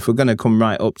Gorillaz, and if we're going to come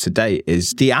right up to date,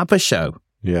 is the ABBA show.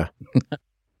 Yeah.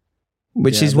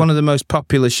 Which is one of the most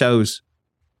popular shows.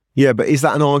 Yeah, but is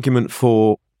that an argument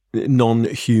for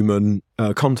non-human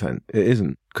content? It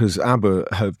isn't, because ABBA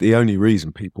have the only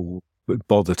reason people would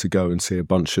bother to go and see a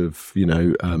bunch of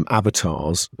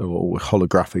avatars or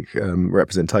holographic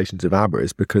representations of ABBA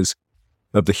is because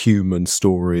of the human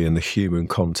story and the human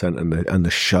content and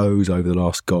the shows over the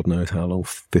last God knows how long,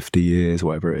 50 years,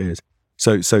 whatever it is.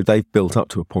 So they've built up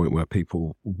to a point where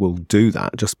people will do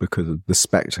that just because of the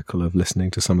spectacle of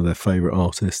listening to some of their favourite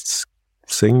artists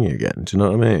singing again. Do you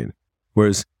know what I mean?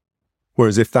 Whereas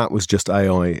if that was just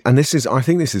AI, and I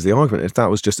think this is the argument, if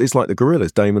that was just, it's like the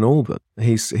Gorillaz, Damon Albarn.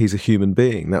 He's a human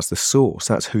being. That's the source.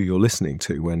 That's who you're listening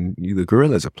to when the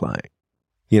Gorillaz are playing.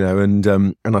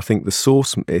 And I think the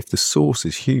source, if the source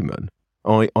is human,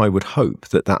 I would hope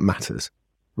that matters,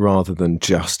 rather than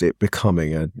just it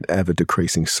becoming an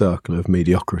ever-decreasing circle of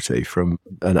mediocrity from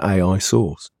an AI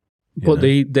source. But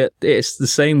it's the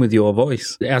same with your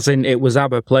voice. As in, it was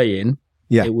ABBA playing,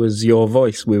 it was your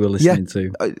voice we were listening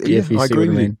to. If you see what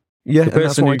I mean. Yeah, the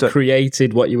person who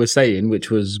created what you were saying,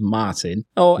 which was Martin,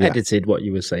 or edited what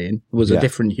you were saying, was a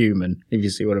different human, if you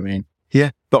see what I mean.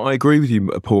 Yeah, but I agree with you,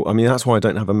 Paul. I mean, that's why I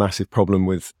don't have a massive problem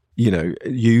with,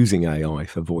 using AI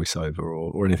for voiceover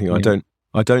or anything. Yeah.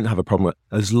 I don't have a problem with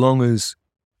it, as long as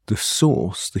the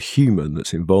source, the human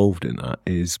that's involved in that,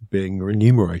 is being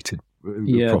remunerated.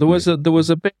 Yeah, properly. there was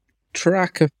a big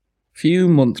track a few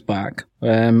months back.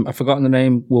 I've forgotten the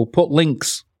name. We'll put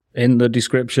links in the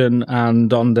description,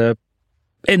 and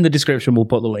in the description we'll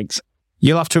put the links.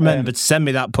 You'll have to remember to send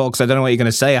me that, Paul, because I don't know what you're going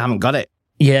to say. I haven't got it.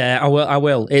 Yeah, I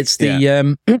will. It's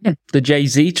the the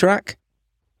Jay-Z track.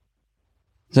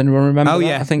 Does anyone remember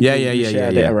that? I think we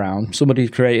shared it around. Somebody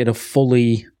created a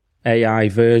fully AI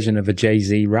version of a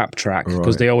Jay-Z rap track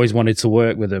because they always wanted to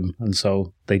work with him, and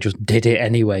so they just did it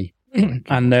anyway.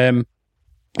 And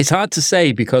it's hard to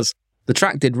say because the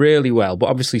track did really well, but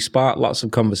obviously sparked lots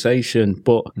of conversation.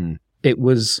 But it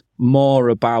was more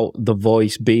about the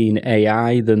voice being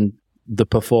AI than the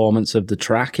performance of the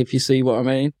track, if you see what I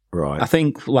mean. Right. I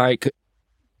think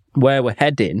where we're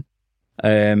heading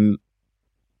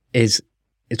is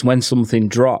it's when something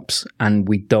drops and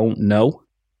we don't know.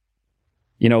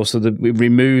 So that it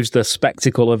removes the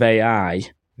spectacle of AI,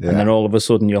 and then all of a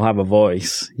sudden you'll have a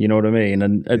voice. You know what I mean?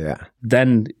 And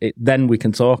then we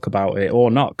can talk about it or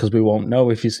not, because we won't know,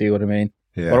 if you see what I mean.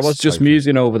 Yes, but I was just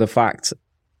musing over the fact: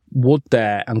 would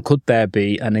there and could there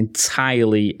be an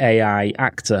entirely AI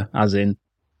actor? As in,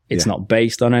 it's not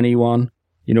based on anyone.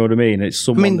 You know what I mean? It's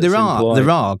someone. I mean, there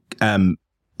are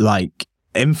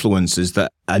influencers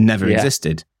that never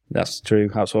existed. That's true.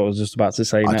 That's what I was just about to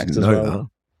say next as well. That.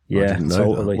 Yeah,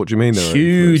 totally. What do you mean?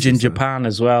 Huge in Japan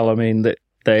as well. I mean, that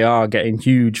they are getting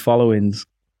huge followings.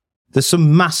 There's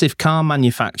some massive car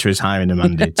manufacturers hiring them,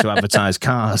 Andy, to advertise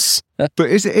cars. But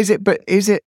is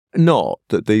it not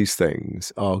that these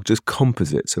things are just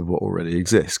composites of what already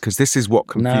exists? Because this is what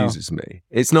confuses me.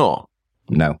 It's not.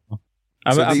 No.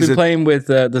 I've been playing with,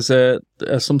 there's a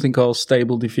something called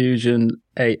Stable Diffusion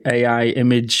AI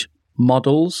image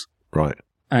models. Right.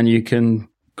 And you can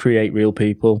create real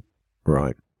people.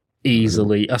 Right.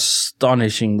 Easily,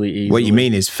 astonishingly easily. What you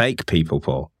mean is fake people,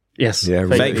 Paul. Yes. Yeah,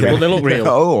 fake people. They look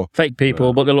real. Fake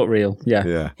people, but they look real.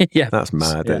 Yeah. Yeah. That's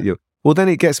mad. Yeah. Well,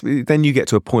 then then you get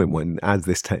to a point when, as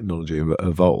this technology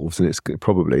evolves, and it's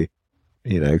probably,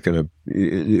 going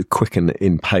to quicken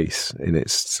in pace in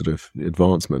its sort of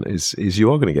advancement, is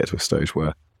you are going to get to a stage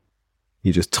where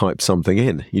you just type something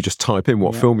in. You just type in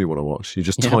what film you want to watch. You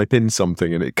just type in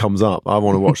something and it comes up. I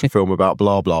want to watch a film about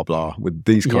blah, blah, blah with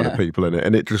these kind of people in it.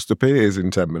 And it just appears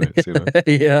in 10 minutes,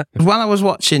 Yeah. While I was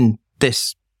watching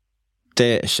this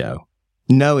theatre show,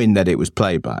 knowing that it was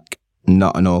playback,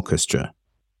 not an orchestra,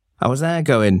 I was there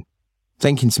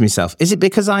thinking to myself, is it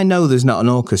because I know there's not an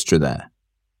orchestra there?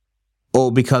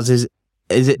 Or because is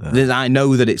it that I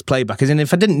know that it's playback? As in,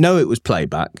 if I didn't know it was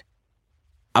playback,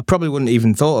 I probably wouldn't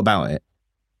even thought about it.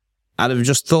 I'd have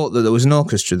just thought that there was an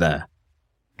orchestra there.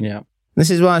 Yeah. This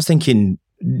is why I was thinking,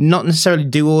 not necessarily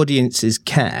do audiences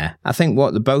care. I think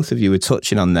what the both of you were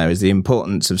touching on there is the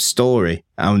importance of story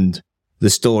and the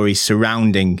story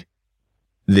surrounding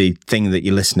the thing that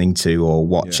you're listening to or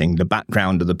watching, the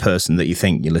background of the person that you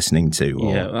think you're listening to.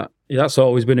 Or... That's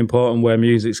always been important where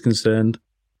music's concerned.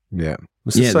 Yeah.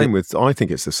 It's the same with, I think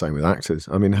it's the same with actors.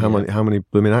 I mean, how many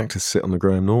blooming actors sit on the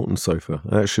Graham Norton sofa?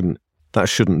 That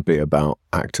shouldn't be about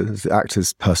actors. The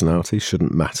actors' personality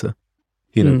shouldn't matter,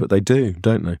 but they do,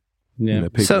 don't they? Yeah.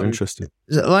 People are interested.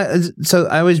 So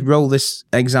I always roll this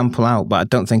example out, but I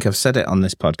don't think I've said it on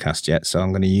this podcast yet, so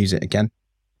I'm going to use it again.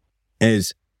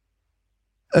 Is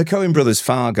a Coen Brothers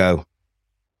Fargo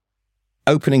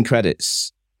opening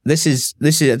credits. This is.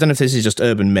 I don't know if this is just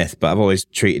urban myth, but I've always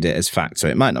treated it as fact. So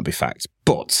it might not be fact,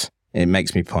 but it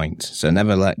makes me point. So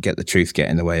never get the truth get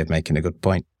in the way of making a good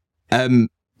point. So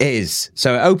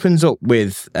it opens up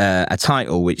with a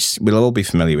title which we'll all be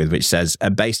familiar with, which says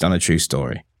based on a true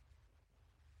story,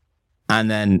 and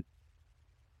then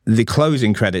the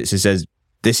closing credits it says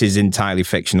this is entirely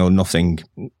fictional. Nothing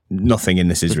in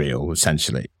this is real,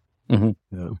 essentially. Mm-hmm.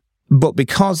 Yeah. But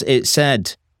because it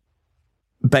said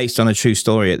based on a true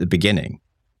story at the beginning,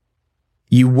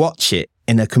 you watch it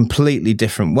in a completely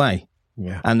different way.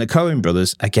 Yeah. And the Coen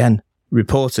brothers, again,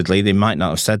 reportedly, they might not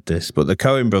have said this, but the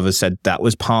Coen brothers said that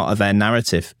was part of their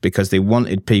narrative because they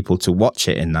wanted people to watch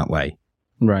it in that way.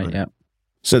 Right, yeah.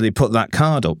 So they put that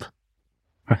card up.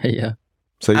 Right, yeah.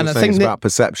 So you're saying it's about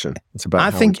perception. It's about I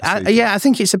think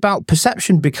it's about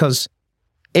perception, because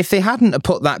if they hadn't have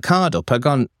put that card up, I'd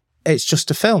gone, it's just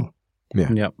a film.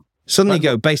 Yeah. Yep. Suddenly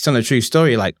go based on a true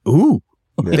story, like, ooh,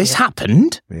 this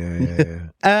happened.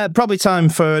 Yeah. Probably time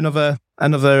for another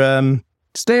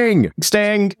Sting.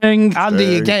 Andy,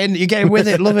 you're getting with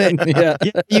it. Love it. Yeah,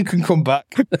 you can come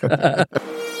back.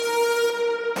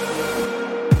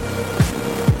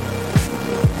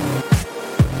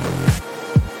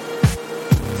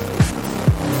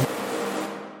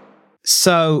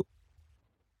 So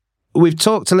we've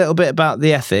talked a little bit about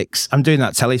the ethics. I'm doing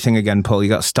that telly thing again, Paul. You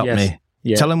got to stop me.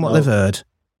 Yeah. Tell them what they've heard.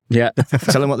 Yeah.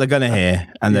 Tell them what they're going to hear,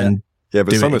 and then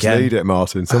but some of us need it,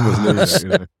 Martin. Some of us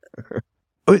need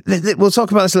it. We'll talk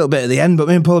about this a little bit at the end, but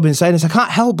me and Paul have been saying this. I can't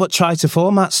help but try to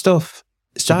format stuff.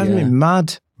 It's driving me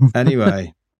mad.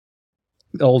 Anyway.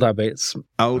 Old habits.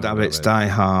 Old habits die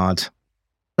hard.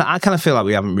 I kind of feel like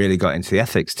we haven't really got into the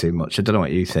ethics too much. I don't know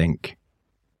what you think.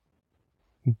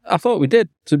 I thought we did,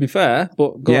 to be fair,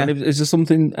 but go on, is there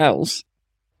something else?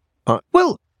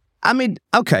 Well, I mean,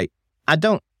 okay, I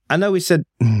know we said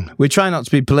we try not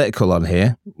to be political on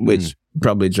here, which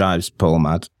probably drives Paul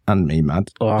mad and me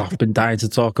mad. Oh, I've been dying to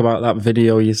talk about that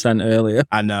video you sent earlier.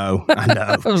 I know.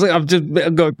 I was like, I'm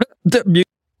going.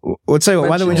 We'll tell you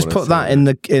what, why don't we just put that in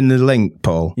the link,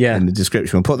 Paul? Yeah. In the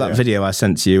description. We'll put that video I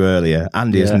sent to you earlier.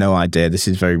 Andy has no idea. This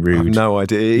is very rude. I have no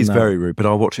idea. It is very rude, but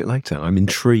I'll watch it later. I'm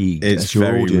intrigued. It's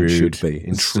very rude. Should be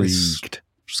intrigued.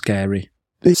 It's scary.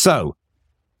 So,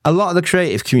 a lot of the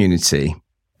creative community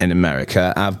in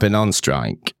America have been on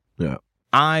strike. Yeah.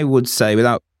 I would say,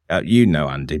 without,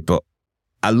 Andy, but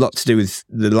a lot to do with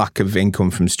the lack of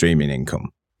income from streaming income.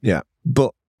 Yeah.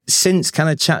 But since kind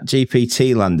of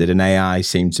ChatGPT landed and AI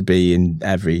seemed to be in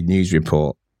every news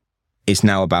report, it's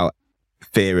now about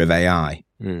fear of AI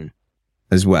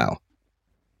as well.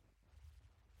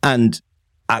 And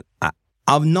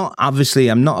I'm not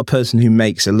a person who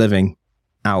makes a living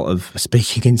out of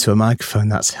speaking into a microphone.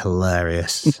 That's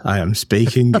hilarious. I am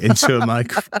speaking into a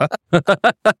microphone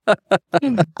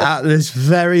at this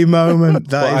very moment.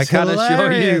 That I can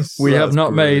assure you, we have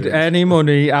not made any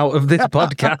money out of this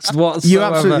podcast whatsoever. You're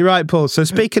absolutely right, Paul. So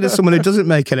speaking as someone who doesn't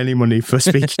make any money for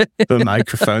speaking to a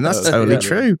microphone, that's totally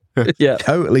true. Yeah,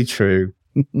 totally true.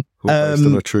 Based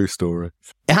on a true story.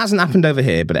 It hasn't happened over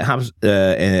here, but it has.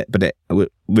 We're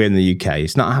in the UK.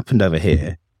 It's not happened over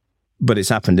here, but it's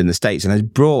happened in the States, and has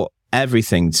brought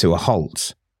everything to a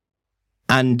halt.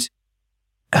 And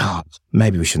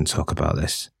maybe we shouldn't talk about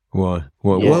this. Why?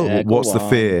 What's the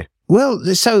fear? Well,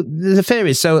 so the fear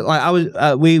is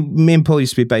like me and Paul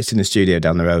used to be based in the studio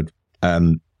down the road. I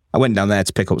went down there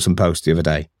to pick up some posts the other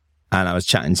day. And I was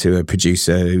chatting to a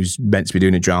producer who's meant to be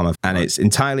doing a drama, and it's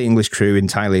entirely English crew,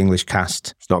 entirely English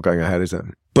cast. It's not going ahead, is it?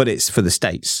 But it's for the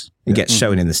States. It gets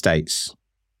shown in the States.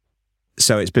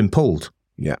 So it's been pulled.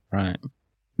 Yeah. Right.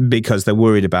 Because they're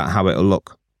worried about how it'll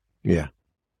look. Yeah.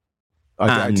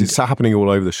 It's happening all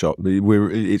over the shop.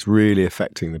 It's really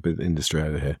affecting the industry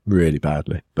over here, really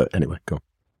badly. But anyway, go on.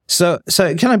 So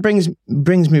it kind of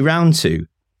brings me round to,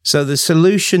 so the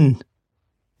solution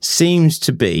seems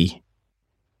to be,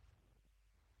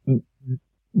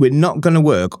 we're not going to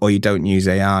work or you don't use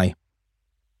AI.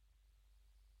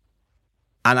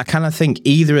 And I kind of think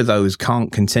either of those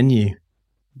can't continue.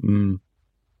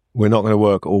 We're not going to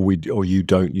work or you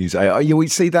don't use AI. We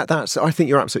see that's, I think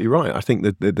you're absolutely right. I think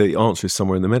that the answer is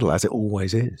somewhere in the middle, as it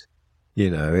always is.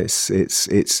 You know, it's I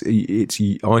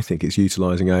think it's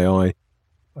utilizing AI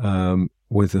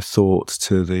with a thought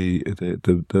to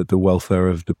the welfare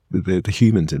of the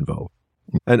humans involved.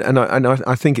 And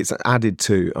I think it's added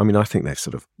to. I mean, I think they've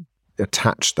sort of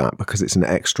attached that because it's an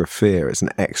extra fear. It's an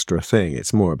extra thing.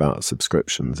 It's more about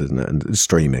subscriptions, isn't it? And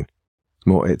streaming.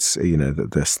 It's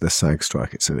the SAG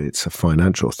strike. It's a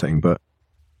financial thing, but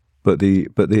I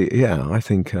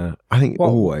think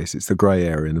always it's the grey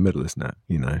area in the middle, isn't it?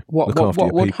 You know,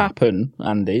 what would happen,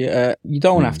 Andy? You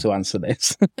don't have to answer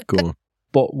this. Go on.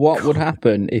 But what would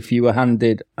happen if you were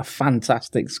handed a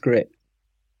fantastic script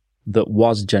that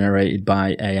was generated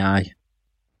by AI?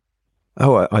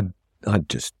 Oh, I'd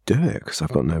just do it because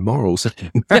I've got no morals.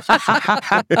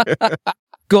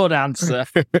 Good answer.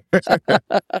 Do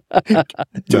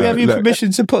we have your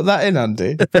permission to put that in,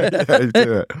 Andy? Do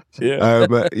it.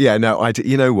 Yeah.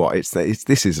 You know what?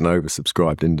 This is an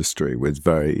oversubscribed industry with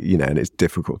very, and it's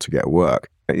difficult to get work.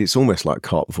 It's almost like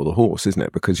cart before the horse, isn't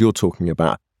it? Because you're talking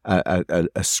about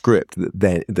a script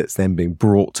that's then being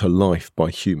brought to life by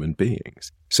human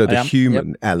beings. So the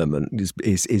human element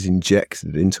is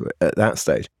injected into it at that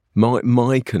stage.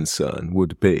 My concern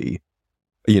would be,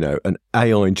 an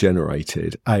AI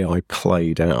generated, AI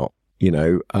played out,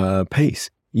 piece.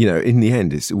 In the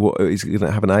end, it's going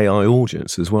to have an AI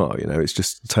audience as well. It's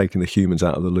just taking the humans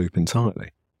out of the loop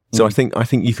entirely. So I think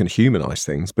you can humanize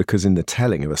things because in the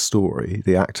telling of a story,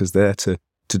 the actor's there to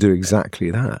do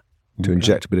exactly that, to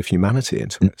inject a bit of humanity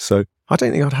into it. So I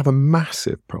don't think I'd have a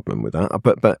massive problem with that.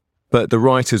 But the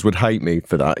writers would hate me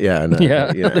for that. Yeah, no,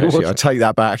 actually, I take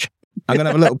that back. I'm going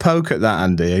to have a little poke at that,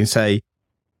 Andy, and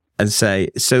say,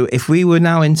 so if we were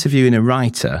now interviewing a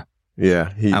writer,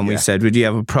 we said, would you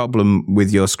have a problem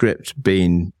with your script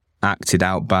being acted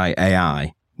out by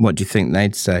AI? What do you think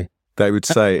they'd say? They would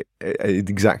say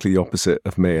exactly the opposite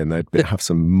of me, and they'd have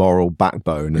some moral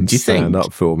backbone and stand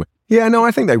up for me. Yeah, no,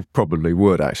 I think they probably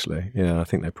would, actually. Yeah, I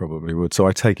think they probably would. So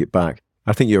I take it back.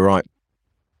 I think you're right.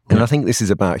 And I think this is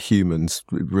about humans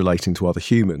relating to other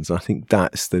humans. I think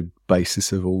that's the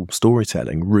basis of all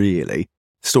storytelling, really.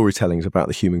 Storytelling is about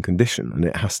the human condition, and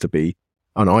it has to be,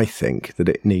 and I think that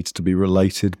it needs to be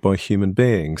related by human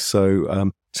beings.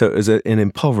 So as an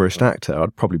impoverished actor,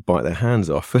 I'd probably bite their hands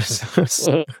off.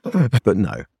 But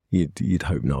no, you'd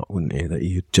hope not, wouldn't you? That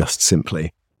you'd just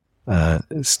simply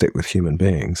stick with human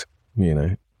beings.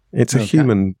 It's a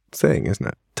human thing, isn't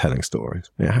it? Telling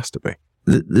stories. It has to be.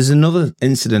 There's another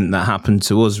incident that happened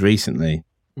to us recently.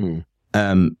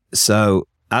 So,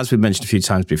 as we've mentioned a few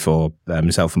times before,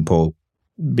 myself and Paul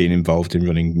being involved in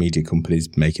running media companies,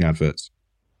 making adverts.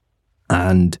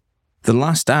 And the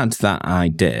last ad that I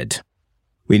did,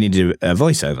 we needed a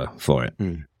voiceover for it.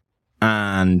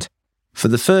 And for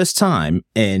the first time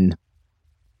in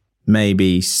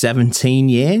maybe 17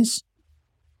 years,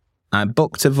 I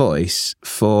booked a voice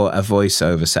for a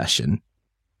voiceover session.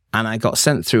 And I got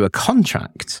sent through a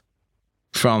contract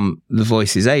from the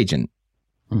Voice's agent.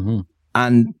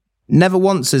 And never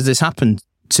once has this happened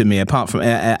to me apart from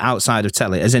outside of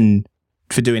telly, as in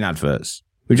for doing adverts.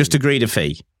 We've just agreed a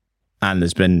fee. And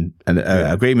there's been an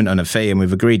agreement on a fee, and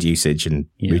we've agreed usage, and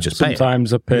we just pay it.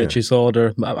 Sometimes a purchase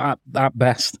order at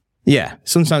best. Yeah,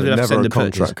 sometimes we have to send a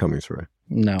contract coming through.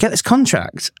 No. Get this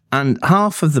contract, and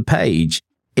half of the page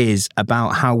is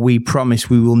about how we promise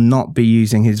we will not be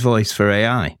using his voice for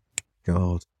AI.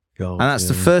 God. And that's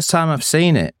the first time I've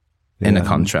seen it in a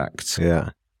contract. Yeah.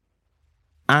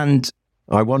 And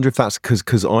I wonder if that's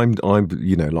because I'm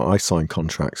I sign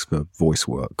contracts for voice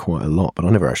work quite a lot, but I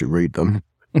never actually read them.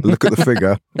 Look at the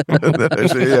figure.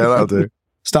 That'll do.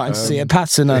 Starting to see a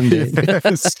pattern, Andy.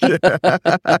 Yes.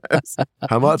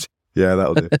 How much? Yeah,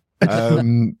 that'll do.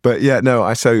 But yeah,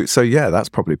 no. So yeah, that's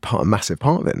probably a massive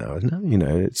part of it now, isn't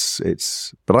it?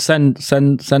 It's. But send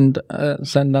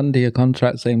Andy a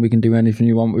contract saying we can do anything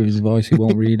you want with his voice. He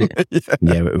won't read it.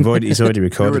 He's already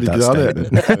recorded that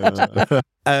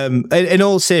statement. In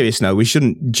all seriousness, no, we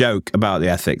shouldn't joke about the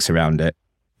ethics around it.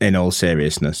 In all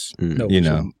seriousness,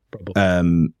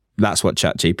 that's what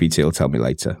ChatGPT will tell me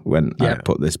later when I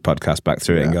put this podcast back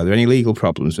through it and go, are there any legal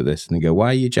problems with this? And they go, why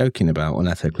are you joking about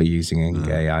unethically using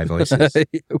AI voices?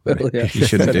 You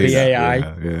shouldn't do that.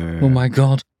 AI. Oh my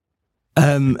God.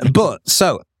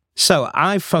 So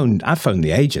I phoned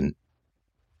the agent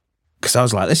because I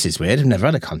was like, this is weird. I've never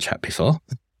had a contract before.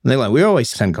 And they're like, we always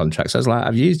send contracts. I was like,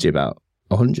 I've used you about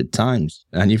 100 times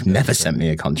and you've never sent me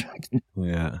a contract.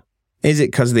 Yeah. Is it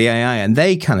because of the AI? And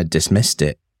they kind of dismissed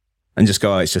it. And just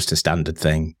go, it's just a standard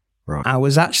thing. Right. I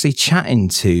was actually chatting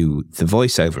to the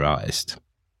voiceover artist,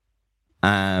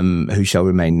 who shall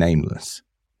remain nameless.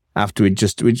 After we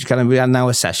had an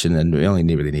hour session and we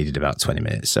only really needed about 20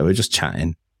 minutes. So we're just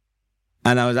chatting.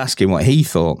 And I was asking what he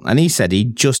thought. And he said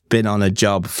he'd just been on a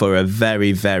job for a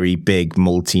very, very big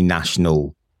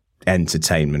multinational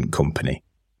entertainment company.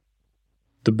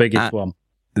 The biggest one.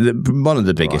 One of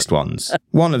the biggest ones.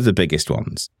 One of the biggest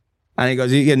ones. And he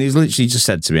goes, he's literally just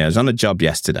said to me, I was on a job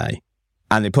yesterday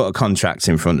and they put a contract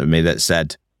in front of me that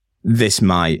said, this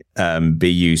might be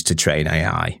used to train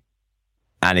AI.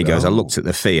 And he goes, I looked at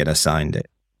the fee and I signed it.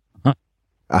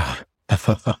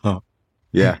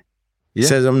 Yeah. He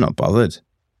says, I'm not bothered.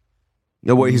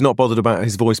 No, well, he's not bothered about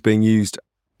his voice being used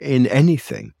in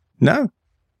anything. No.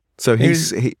 So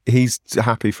he's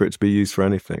happy for it to be used for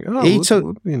anything. I'm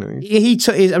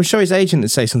sure his agent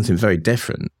would say something very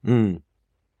different.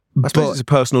 I suppose it's a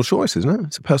personal choice, isn't it?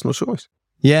 It's a personal choice.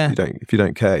 Yeah. If you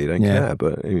don't care, you don't care.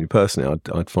 But I mean, personally,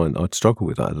 I'd struggle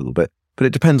with that a little bit. But it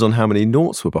depends on how many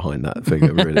noughts were behind that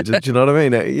figure, really. Do you know what I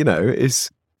mean? It's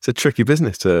a tricky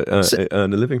business to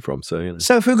earn a living from. So,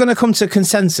 So if we're going to come to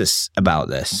consensus about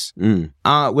this,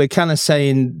 we're kind of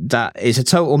saying that it's a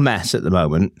total mess at the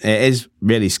moment. It is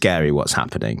really scary what's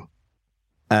happening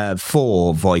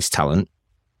for voice talent.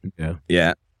 Yeah.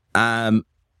 Yeah.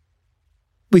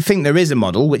 We think there is a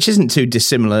model, which isn't too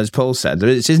dissimilar, as Paul said.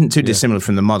 It isn't too dissimilar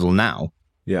from the model now.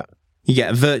 Yeah. You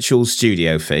get a virtual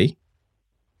studio fee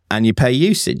and you pay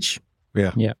usage.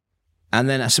 Yeah. Yeah. And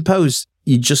then I suppose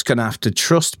you're just going to have to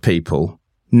trust people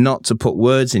not to put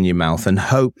words in your mouth and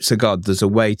hope to God there's a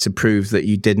way to prove that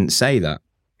you didn't say that.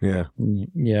 Yeah.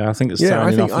 Yeah, I think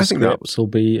signing off the scripts will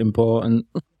be important.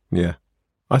 Yeah.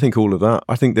 I think all of that.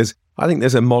 I think there's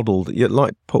a model that,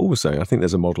 like Paul was saying, I think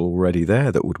there's a model already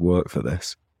there that would work for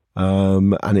this.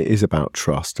 And it is about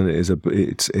trust, and it's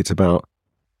about,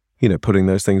 putting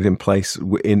those things in place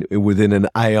within an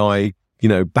AI,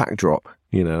 backdrop,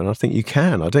 and I think you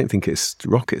can. I don't think it's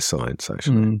rocket science,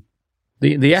 actually.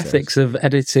 The ethics of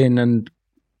editing and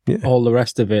all the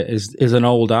rest of it is an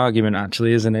old argument,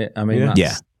 actually, isn't it? I mean,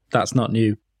 that's not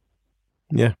new.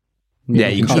 Yeah. Yeah,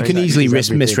 you can easily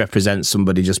misrepresent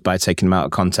somebody just by taking them out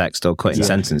of context or cutting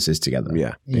sentences together.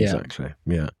 Yeah, exactly.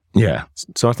 Yeah. Yeah.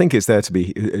 So I think it's there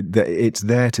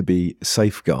to be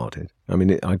safeguarded. I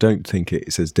mean, I don't think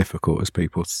it's as difficult as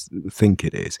people think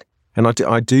it is. And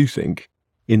I do think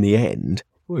in the end,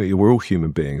 we're all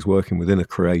human beings working within a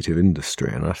creative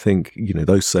industry. And I think,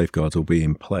 those safeguards will be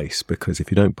in place, because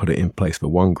if you don't put it in place for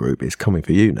one group, it's coming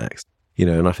for you next.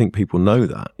 And I think people know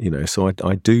that, so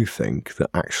I do think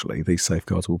that actually these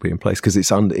safeguards will be in place, because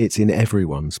it's in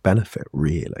everyone's benefit,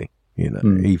 really,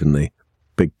 even the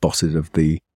big bosses of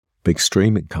the big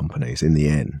streaming companies in the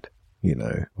end,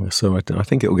 so I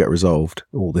think it will get resolved,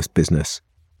 all this business.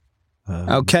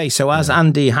 Okay, so as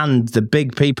Andy hands the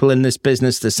big people in this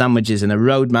business the sandwiches and a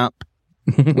roadmap,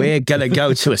 we're going to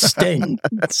go to a sting.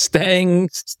 Sting.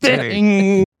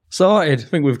 Sorted. I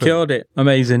think we've cured it.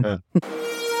 Amazing.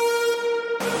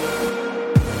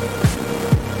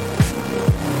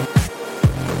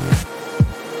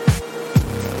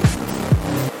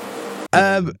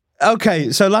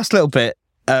 Okay, so last little bit.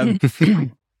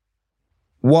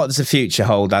 What does the future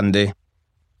hold, Andy?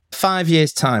 5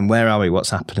 years' time, where are we?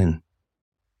 What's happening?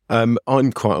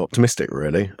 I'm quite optimistic,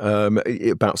 really,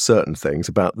 about certain things,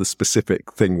 about the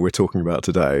specific thing we're talking about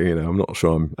today. You know, I'm not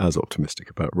sure I'm as optimistic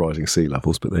about rising sea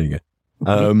levels, but there you go.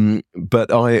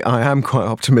 But I am quite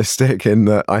optimistic in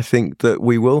that I think that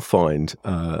we will find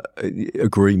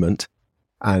agreement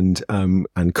and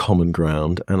common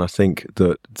ground, and I think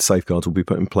that safeguards will be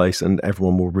put in place, and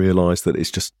everyone will realise that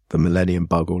it's just the millennium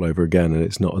bug all over again, and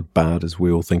it's not as bad as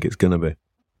we all think it's going to be.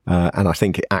 And I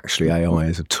think AI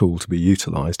is a tool to be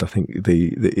utilised. I think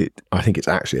I think it's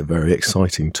actually a very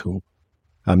exciting tool,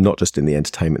 not just in the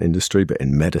entertainment industry, but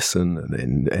in medicine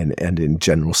and in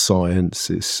general science.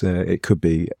 It could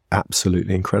be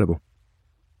absolutely incredible.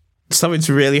 Something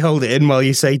to really hold it in while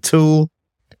you say tool.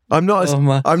 I'm not as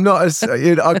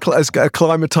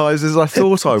acclimatized as I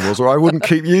thought I was, or I wouldn't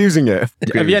keep using it.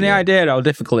 Have you any idea how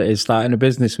difficult it is starting a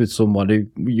business with someone who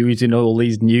using all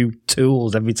these new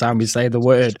tools every time we say the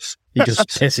word? He just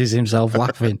pisses himself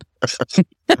laughing.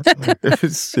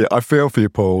 I feel for you,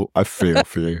 Paul. I feel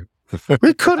for you.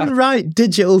 We couldn't write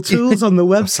digital tools on the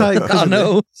website. I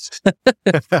know.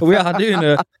 We are doing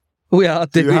it. You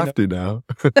have to now.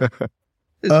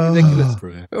 It's ridiculous.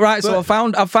 Brilliant. Right, so I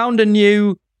found a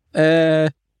new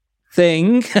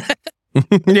thing.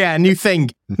 Yeah, a new thing.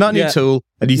 Not a new tool,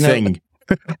 a new thing.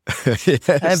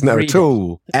 It's no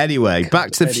tool. Anyway,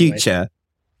 Back to the Future.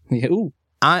 Yeah, ooh.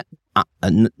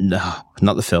 No,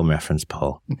 not the film reference,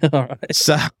 Paul. All right.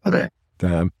 So,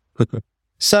 damn.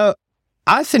 So,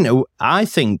 I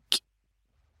think,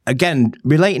 again,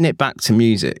 relating it back to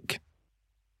music,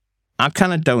 I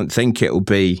kind of don't think it'll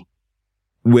be,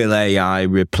 will AI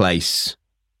replace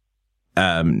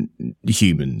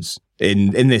humans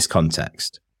in this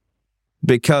context?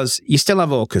 Because you still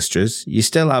have orchestras, you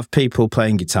still have people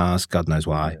playing guitars, God knows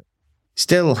why.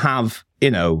 Still have,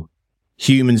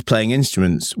 humans playing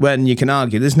instruments, when you can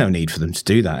argue there's no need for them to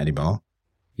do that anymore.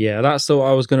 Yeah, that's what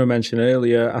I was going to mention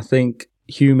earlier. I think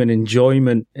human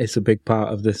enjoyment is a big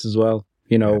part of this as well.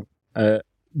 There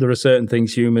are certain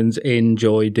things humans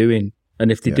enjoy doing,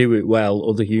 and if they do it well,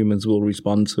 other humans will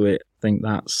respond to it. I think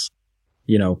that's,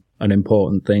 an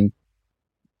important thing.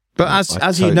 But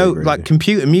as you know, like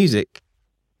computer music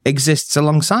exists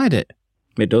alongside it.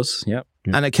 It does, yeah.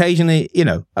 And occasionally,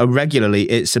 regularly,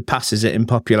 it surpasses it in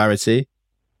popularity.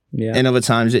 Yeah. In other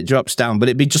times, it drops down, but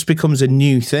it just becomes a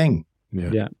new thing.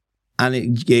 Yeah. And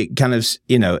it kind of,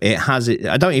 it has it.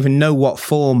 I don't even know what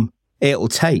form it'll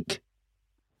take.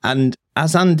 And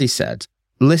as Andy said,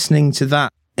 listening to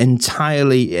that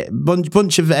entirely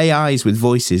bunch of AIs with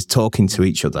voices talking to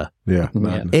each other. Yeah.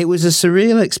 It was a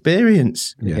surreal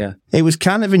experience. Yeah. It was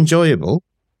kind of enjoyable,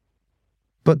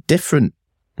 but different.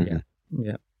 Yeah.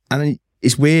 Yeah. And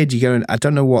it's weird. You're going, I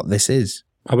don't know what this is.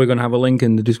 Are we going to have a link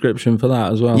in the description for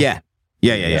that as well? Yeah.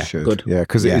 Good. Yeah,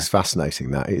 because it is fascinating.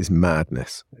 That it is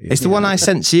madness. It's the one I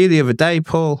sent to you the other day,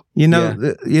 Paul. You know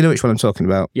which one I'm talking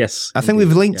about. Yes. I think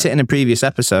we've linked it in a previous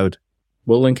episode.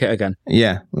 We'll link it again.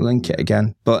 Yeah, we'll link it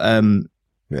again. But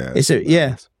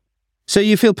So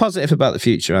you feel positive about the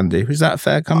future, Andy? Was that a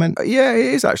fair comment? Yeah, it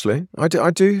is actually. I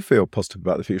do feel positive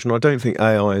about the future, and I don't think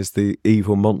AI is the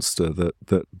evil monster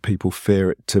that people fear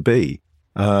it to be.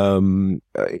 And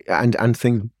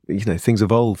things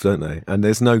evolve, don't they? And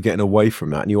there's no getting away from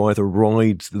that. And you either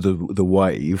ride the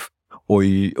wave, or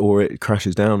it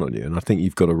crashes down on you. And I think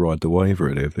you've got to ride the wave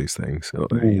really of these things.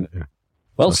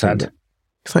 Well said.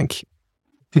 Thank you.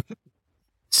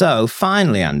 So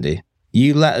finally, Andy,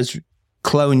 you let us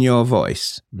clone your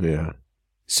voice. Yeah.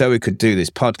 So we could do this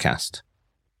podcast.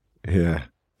 Yeah.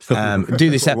 Do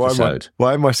this episode.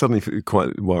 Why am I suddenly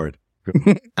quite worried?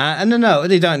 No,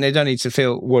 they don't need to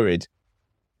feel worried.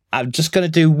 I'm just going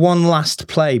to do one last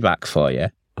playback for you.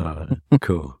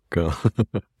 Cool. Go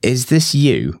on. Is this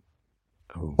you?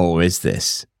 Or is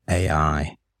this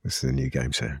AI? This is a new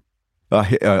game show.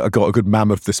 I got a good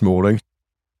mammoth this morning.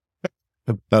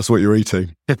 That's what you're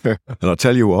eating. And I'll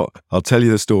tell you what, I'll tell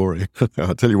you the story.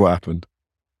 I'll tell you what happened.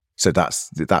 So that's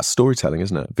storytelling,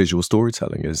 isn't it? Visual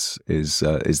storytelling is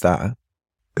that.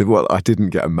 Well, I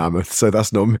didn't get a mammoth, so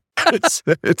that's not me.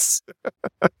 It's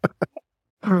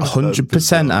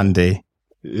 100%, Andy.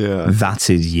 Yeah. That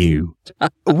is you.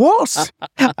 What?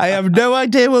 I have no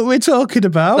idea what we're talking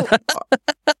about.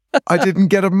 I didn't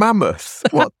get a mammoth.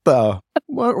 What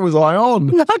was I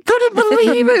on? I couldn't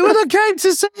believe it when I came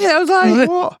to see it. I was like,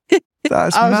 what?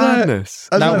 That's madness.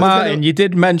 Now, Martin, you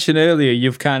did mention earlier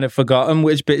you've kind of forgotten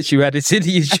which bits you edited. Are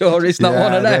you sure it's not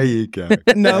one of them? There you go.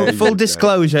 No, full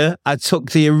disclosure, I took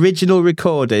the original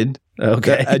recording,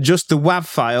 just the WAV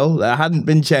file that hadn't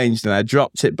been changed, and I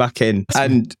dropped it back in.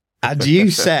 And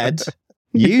you said,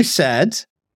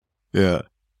 yeah.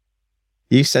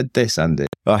 You said this, Andy.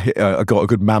 I got a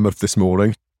good mammoth this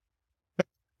morning.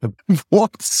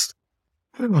 What?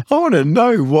 I want to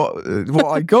know what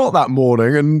I got that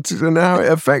morning and how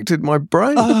it affected my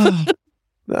brain.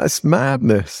 That's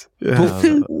madness.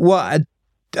 Yeah. What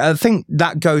I think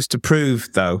that goes to prove,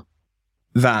 though,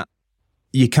 that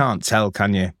you can't tell,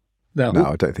 can you? No,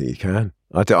 I don't think you can.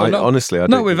 Honestly, I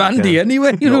don't. Not with Andy,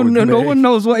 anyway. No one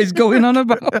knows what he's going on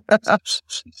about.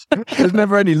 There's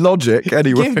never any logic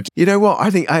anyway. You know what? I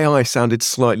think AI sounded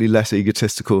slightly less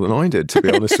egotistical than I did, to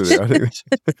be honest with you. I think,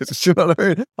 do you know what I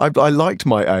mean? I liked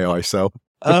my AI self.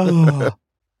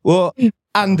 Well,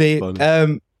 Andy,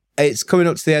 it's coming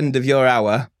up to the end of your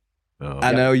hour.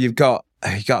 I know you've got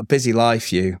a busy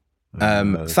life, you.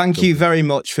 Thank you very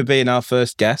much for being our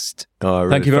first guest. I really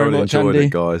Thank you very much, enjoyed Andy.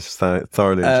 it, guys.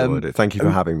 Thoroughly enjoyed it. Thank you for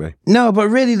having me. No, but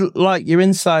really like your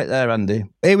insight there, Andy.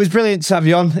 It was brilliant to have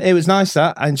you on. It was nice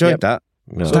that. I enjoyed that.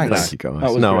 No, Thanks. thank you,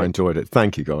 guys. No, I enjoyed it.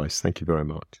 Thank you, guys. Thank you very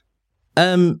much.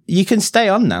 You can stay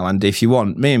on now, Andy, if you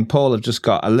want. Me and Paul have just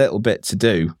got a little bit to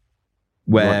do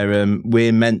where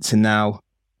we're meant to now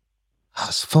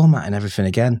it's formatting everything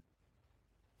again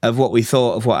of what we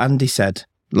thought of what Andy said.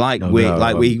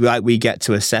 We get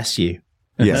to assess you.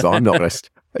 Yeah, but I'm not going to.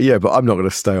 Yeah, but I'm not going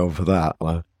to stay on for that.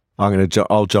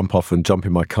 I'll jump off and jump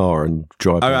in my car and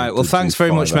drive. All right. Well, thanks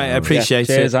very much, mate. I appreciate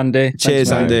it. Cheers, Andy.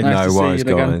 Cheers, Andy. No worries,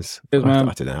 guys. Cheers, man.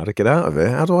 I don't know how to get out of it.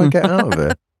 How do I get out of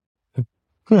it?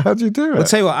 How do you do it? I'll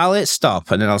tell you what. I'll hit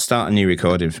stop and then I'll start a new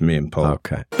recording for me and Paul.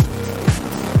 Okay.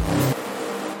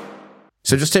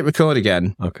 So just hit record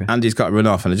again. Okay. Andy's got to run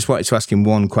off, and I just wanted to ask him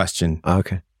one question.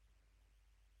 Okay.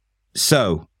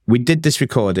 So we did this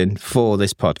recording for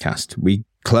this podcast. We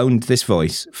cloned this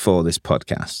voice for this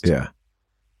podcast. Yeah.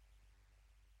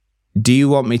 Do you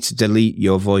want me to delete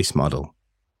your voice model?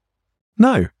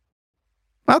 No.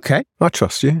 Okay. I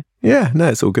trust you. Yeah, no,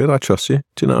 it's all good. I trust you.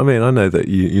 Do you know what I mean? I know that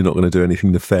you're not going to do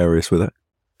anything nefarious with it.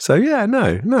 So yeah,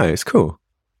 no, it's cool.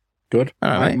 Good.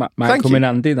 All right. Might come in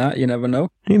handy, that. You never know.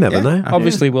 You never know.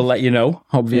 Obviously, we'll let you know,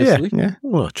 obviously. Yeah.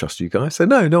 Well, I trust you guys. So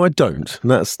no, I don't.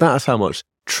 That's how much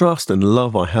trust and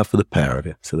love I have for the pair of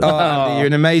you. So Andy, you're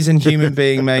an amazing human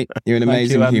being, mate. You're an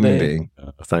amazing human being.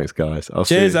 Thanks, guys.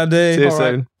 Cheers, Andy. See you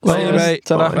soon. See you, mate.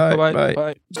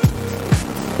 Bye.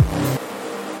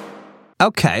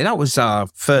 Okay, that was our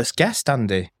first guest,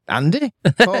 Andy. Andy?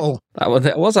 Paul.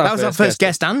 that was our first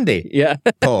guest, Andy. Yeah.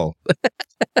 Paul.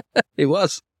 It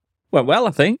was. Went well,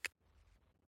 I think.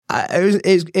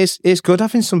 It's good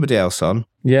having somebody else on.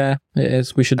 Yeah, it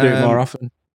is. We should do it more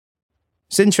often.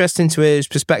 It's interesting to hear his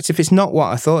perspective. It's not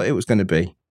what I thought it was going to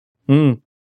be.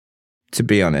 To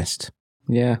be honest.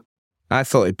 Yeah. I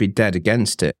thought it'd be dead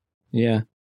against it. Yeah.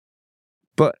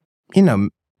 But, you know...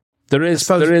 There is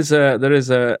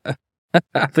a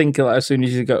I think as soon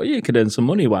as you go, you could earn some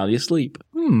money while you sleep.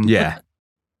 Yeah.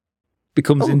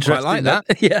 Becomes interesting. I like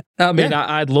that. Yeah. I mean,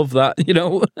 I'd love that, you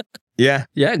know. Yeah.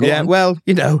 Yeah, go on. Well,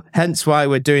 you know, hence why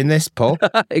we're doing this, Paul.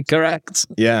 Correct.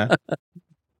 Yeah.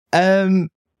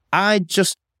 I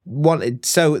just wanted...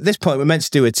 So at this point, we're meant to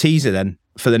do a teaser then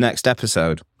for the next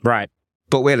episode. Right.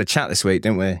 But we had a chat this week,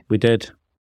 didn't we? We did.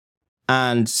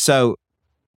 And so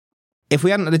if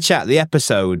we hadn't had a chat, the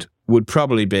episode would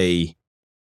probably be...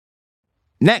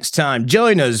 Next time,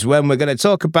 join us when we're going to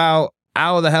talk about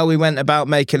how the hell we went about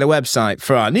making a website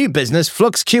for our new business,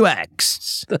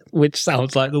 FluxQX. Which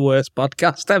sounds like the worst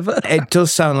podcast ever. It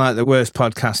does sound like the worst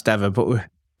podcast ever, but we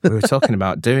were talking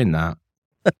about doing that.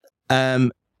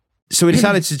 So we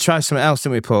decided to try something else,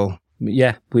 didn't we, Paul?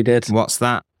 Yeah, we did. What's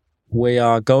that? We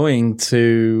are going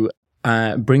to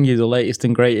bring you the latest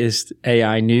and greatest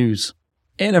AI news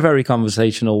in a very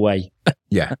conversational way.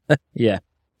 Yeah. Yeah.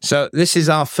 So this is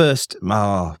our first...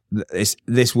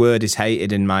 this word is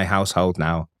hated in my household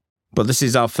now, but this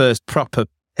is our first proper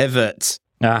pivot.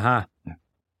 Uh-huh.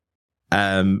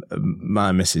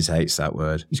 My missus hates that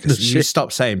word. You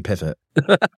stop saying pivot.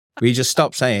 We just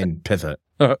stop saying pivot.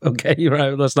 Okay,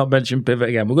 right. Let's not mention pivot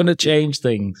again. We're going to change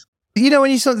things. You know,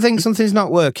 when you think something's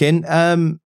not working,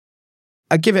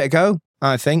 I give it a go,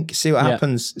 I think, see what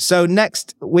happens. So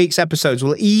next week's episodes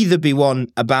will either be one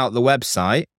about the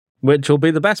website, which will be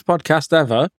the best podcast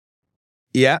ever.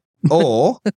 Yeah.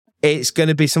 Or it's going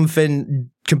to be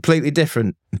something completely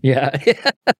different. Yeah.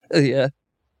 Yeah.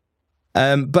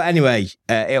 But anyway,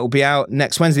 it'll be out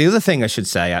next Wednesday. The other thing I should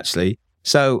say, actually.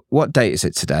 So what date is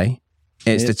it today?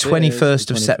 It's the 21st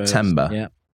of September. Yeah.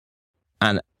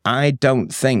 And I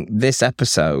don't think this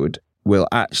episode will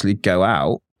actually go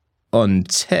out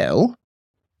until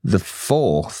the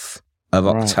 4th of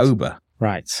October.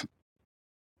 Right.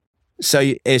 So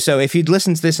if you'd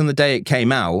listened to this on the day it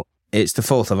came out, it's the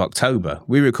 4th of October.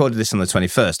 We recorded this on the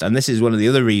 21st, and this is one of the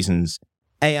other reasons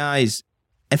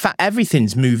in fact,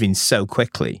 everything's moving so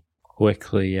quickly.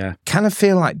 quickly, yeah. Kind of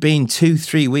feel like being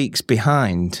 2-3 weeks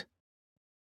behind.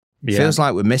 Yeah. Feels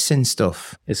like we're missing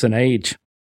stuff. It's an age.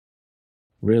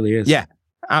 Really is. Yeah,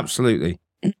 absolutely.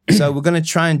 So we're going to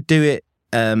try and do it,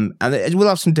 and we'll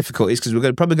have some difficulties because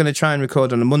we're probably going to try and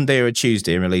record on a Monday or a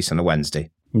Tuesday and release on a Wednesday.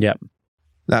 Yep.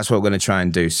 That's what we're going to try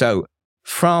and do. So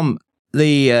from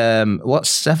the, what's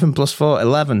 7 + 4?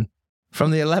 11.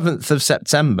 From the 11th of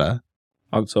September.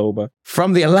 October.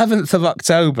 From the 11th of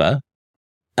October,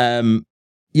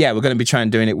 yeah, we're going to be trying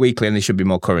doing it weekly and they should be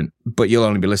more current. But you'll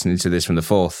only be listening to this from the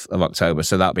 4th of October,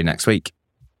 so that'll be next week.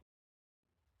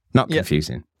 Not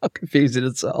confusing. Not confusing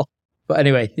at all. But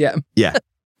anyway, yeah. Yeah.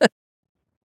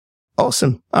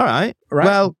 Awesome. All right.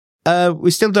 Well,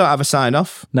 we still don't have a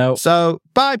sign-off. No. So,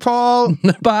 bye, Paul.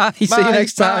 Bye. See you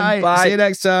next time. Bye. See you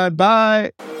next time.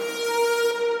 Bye.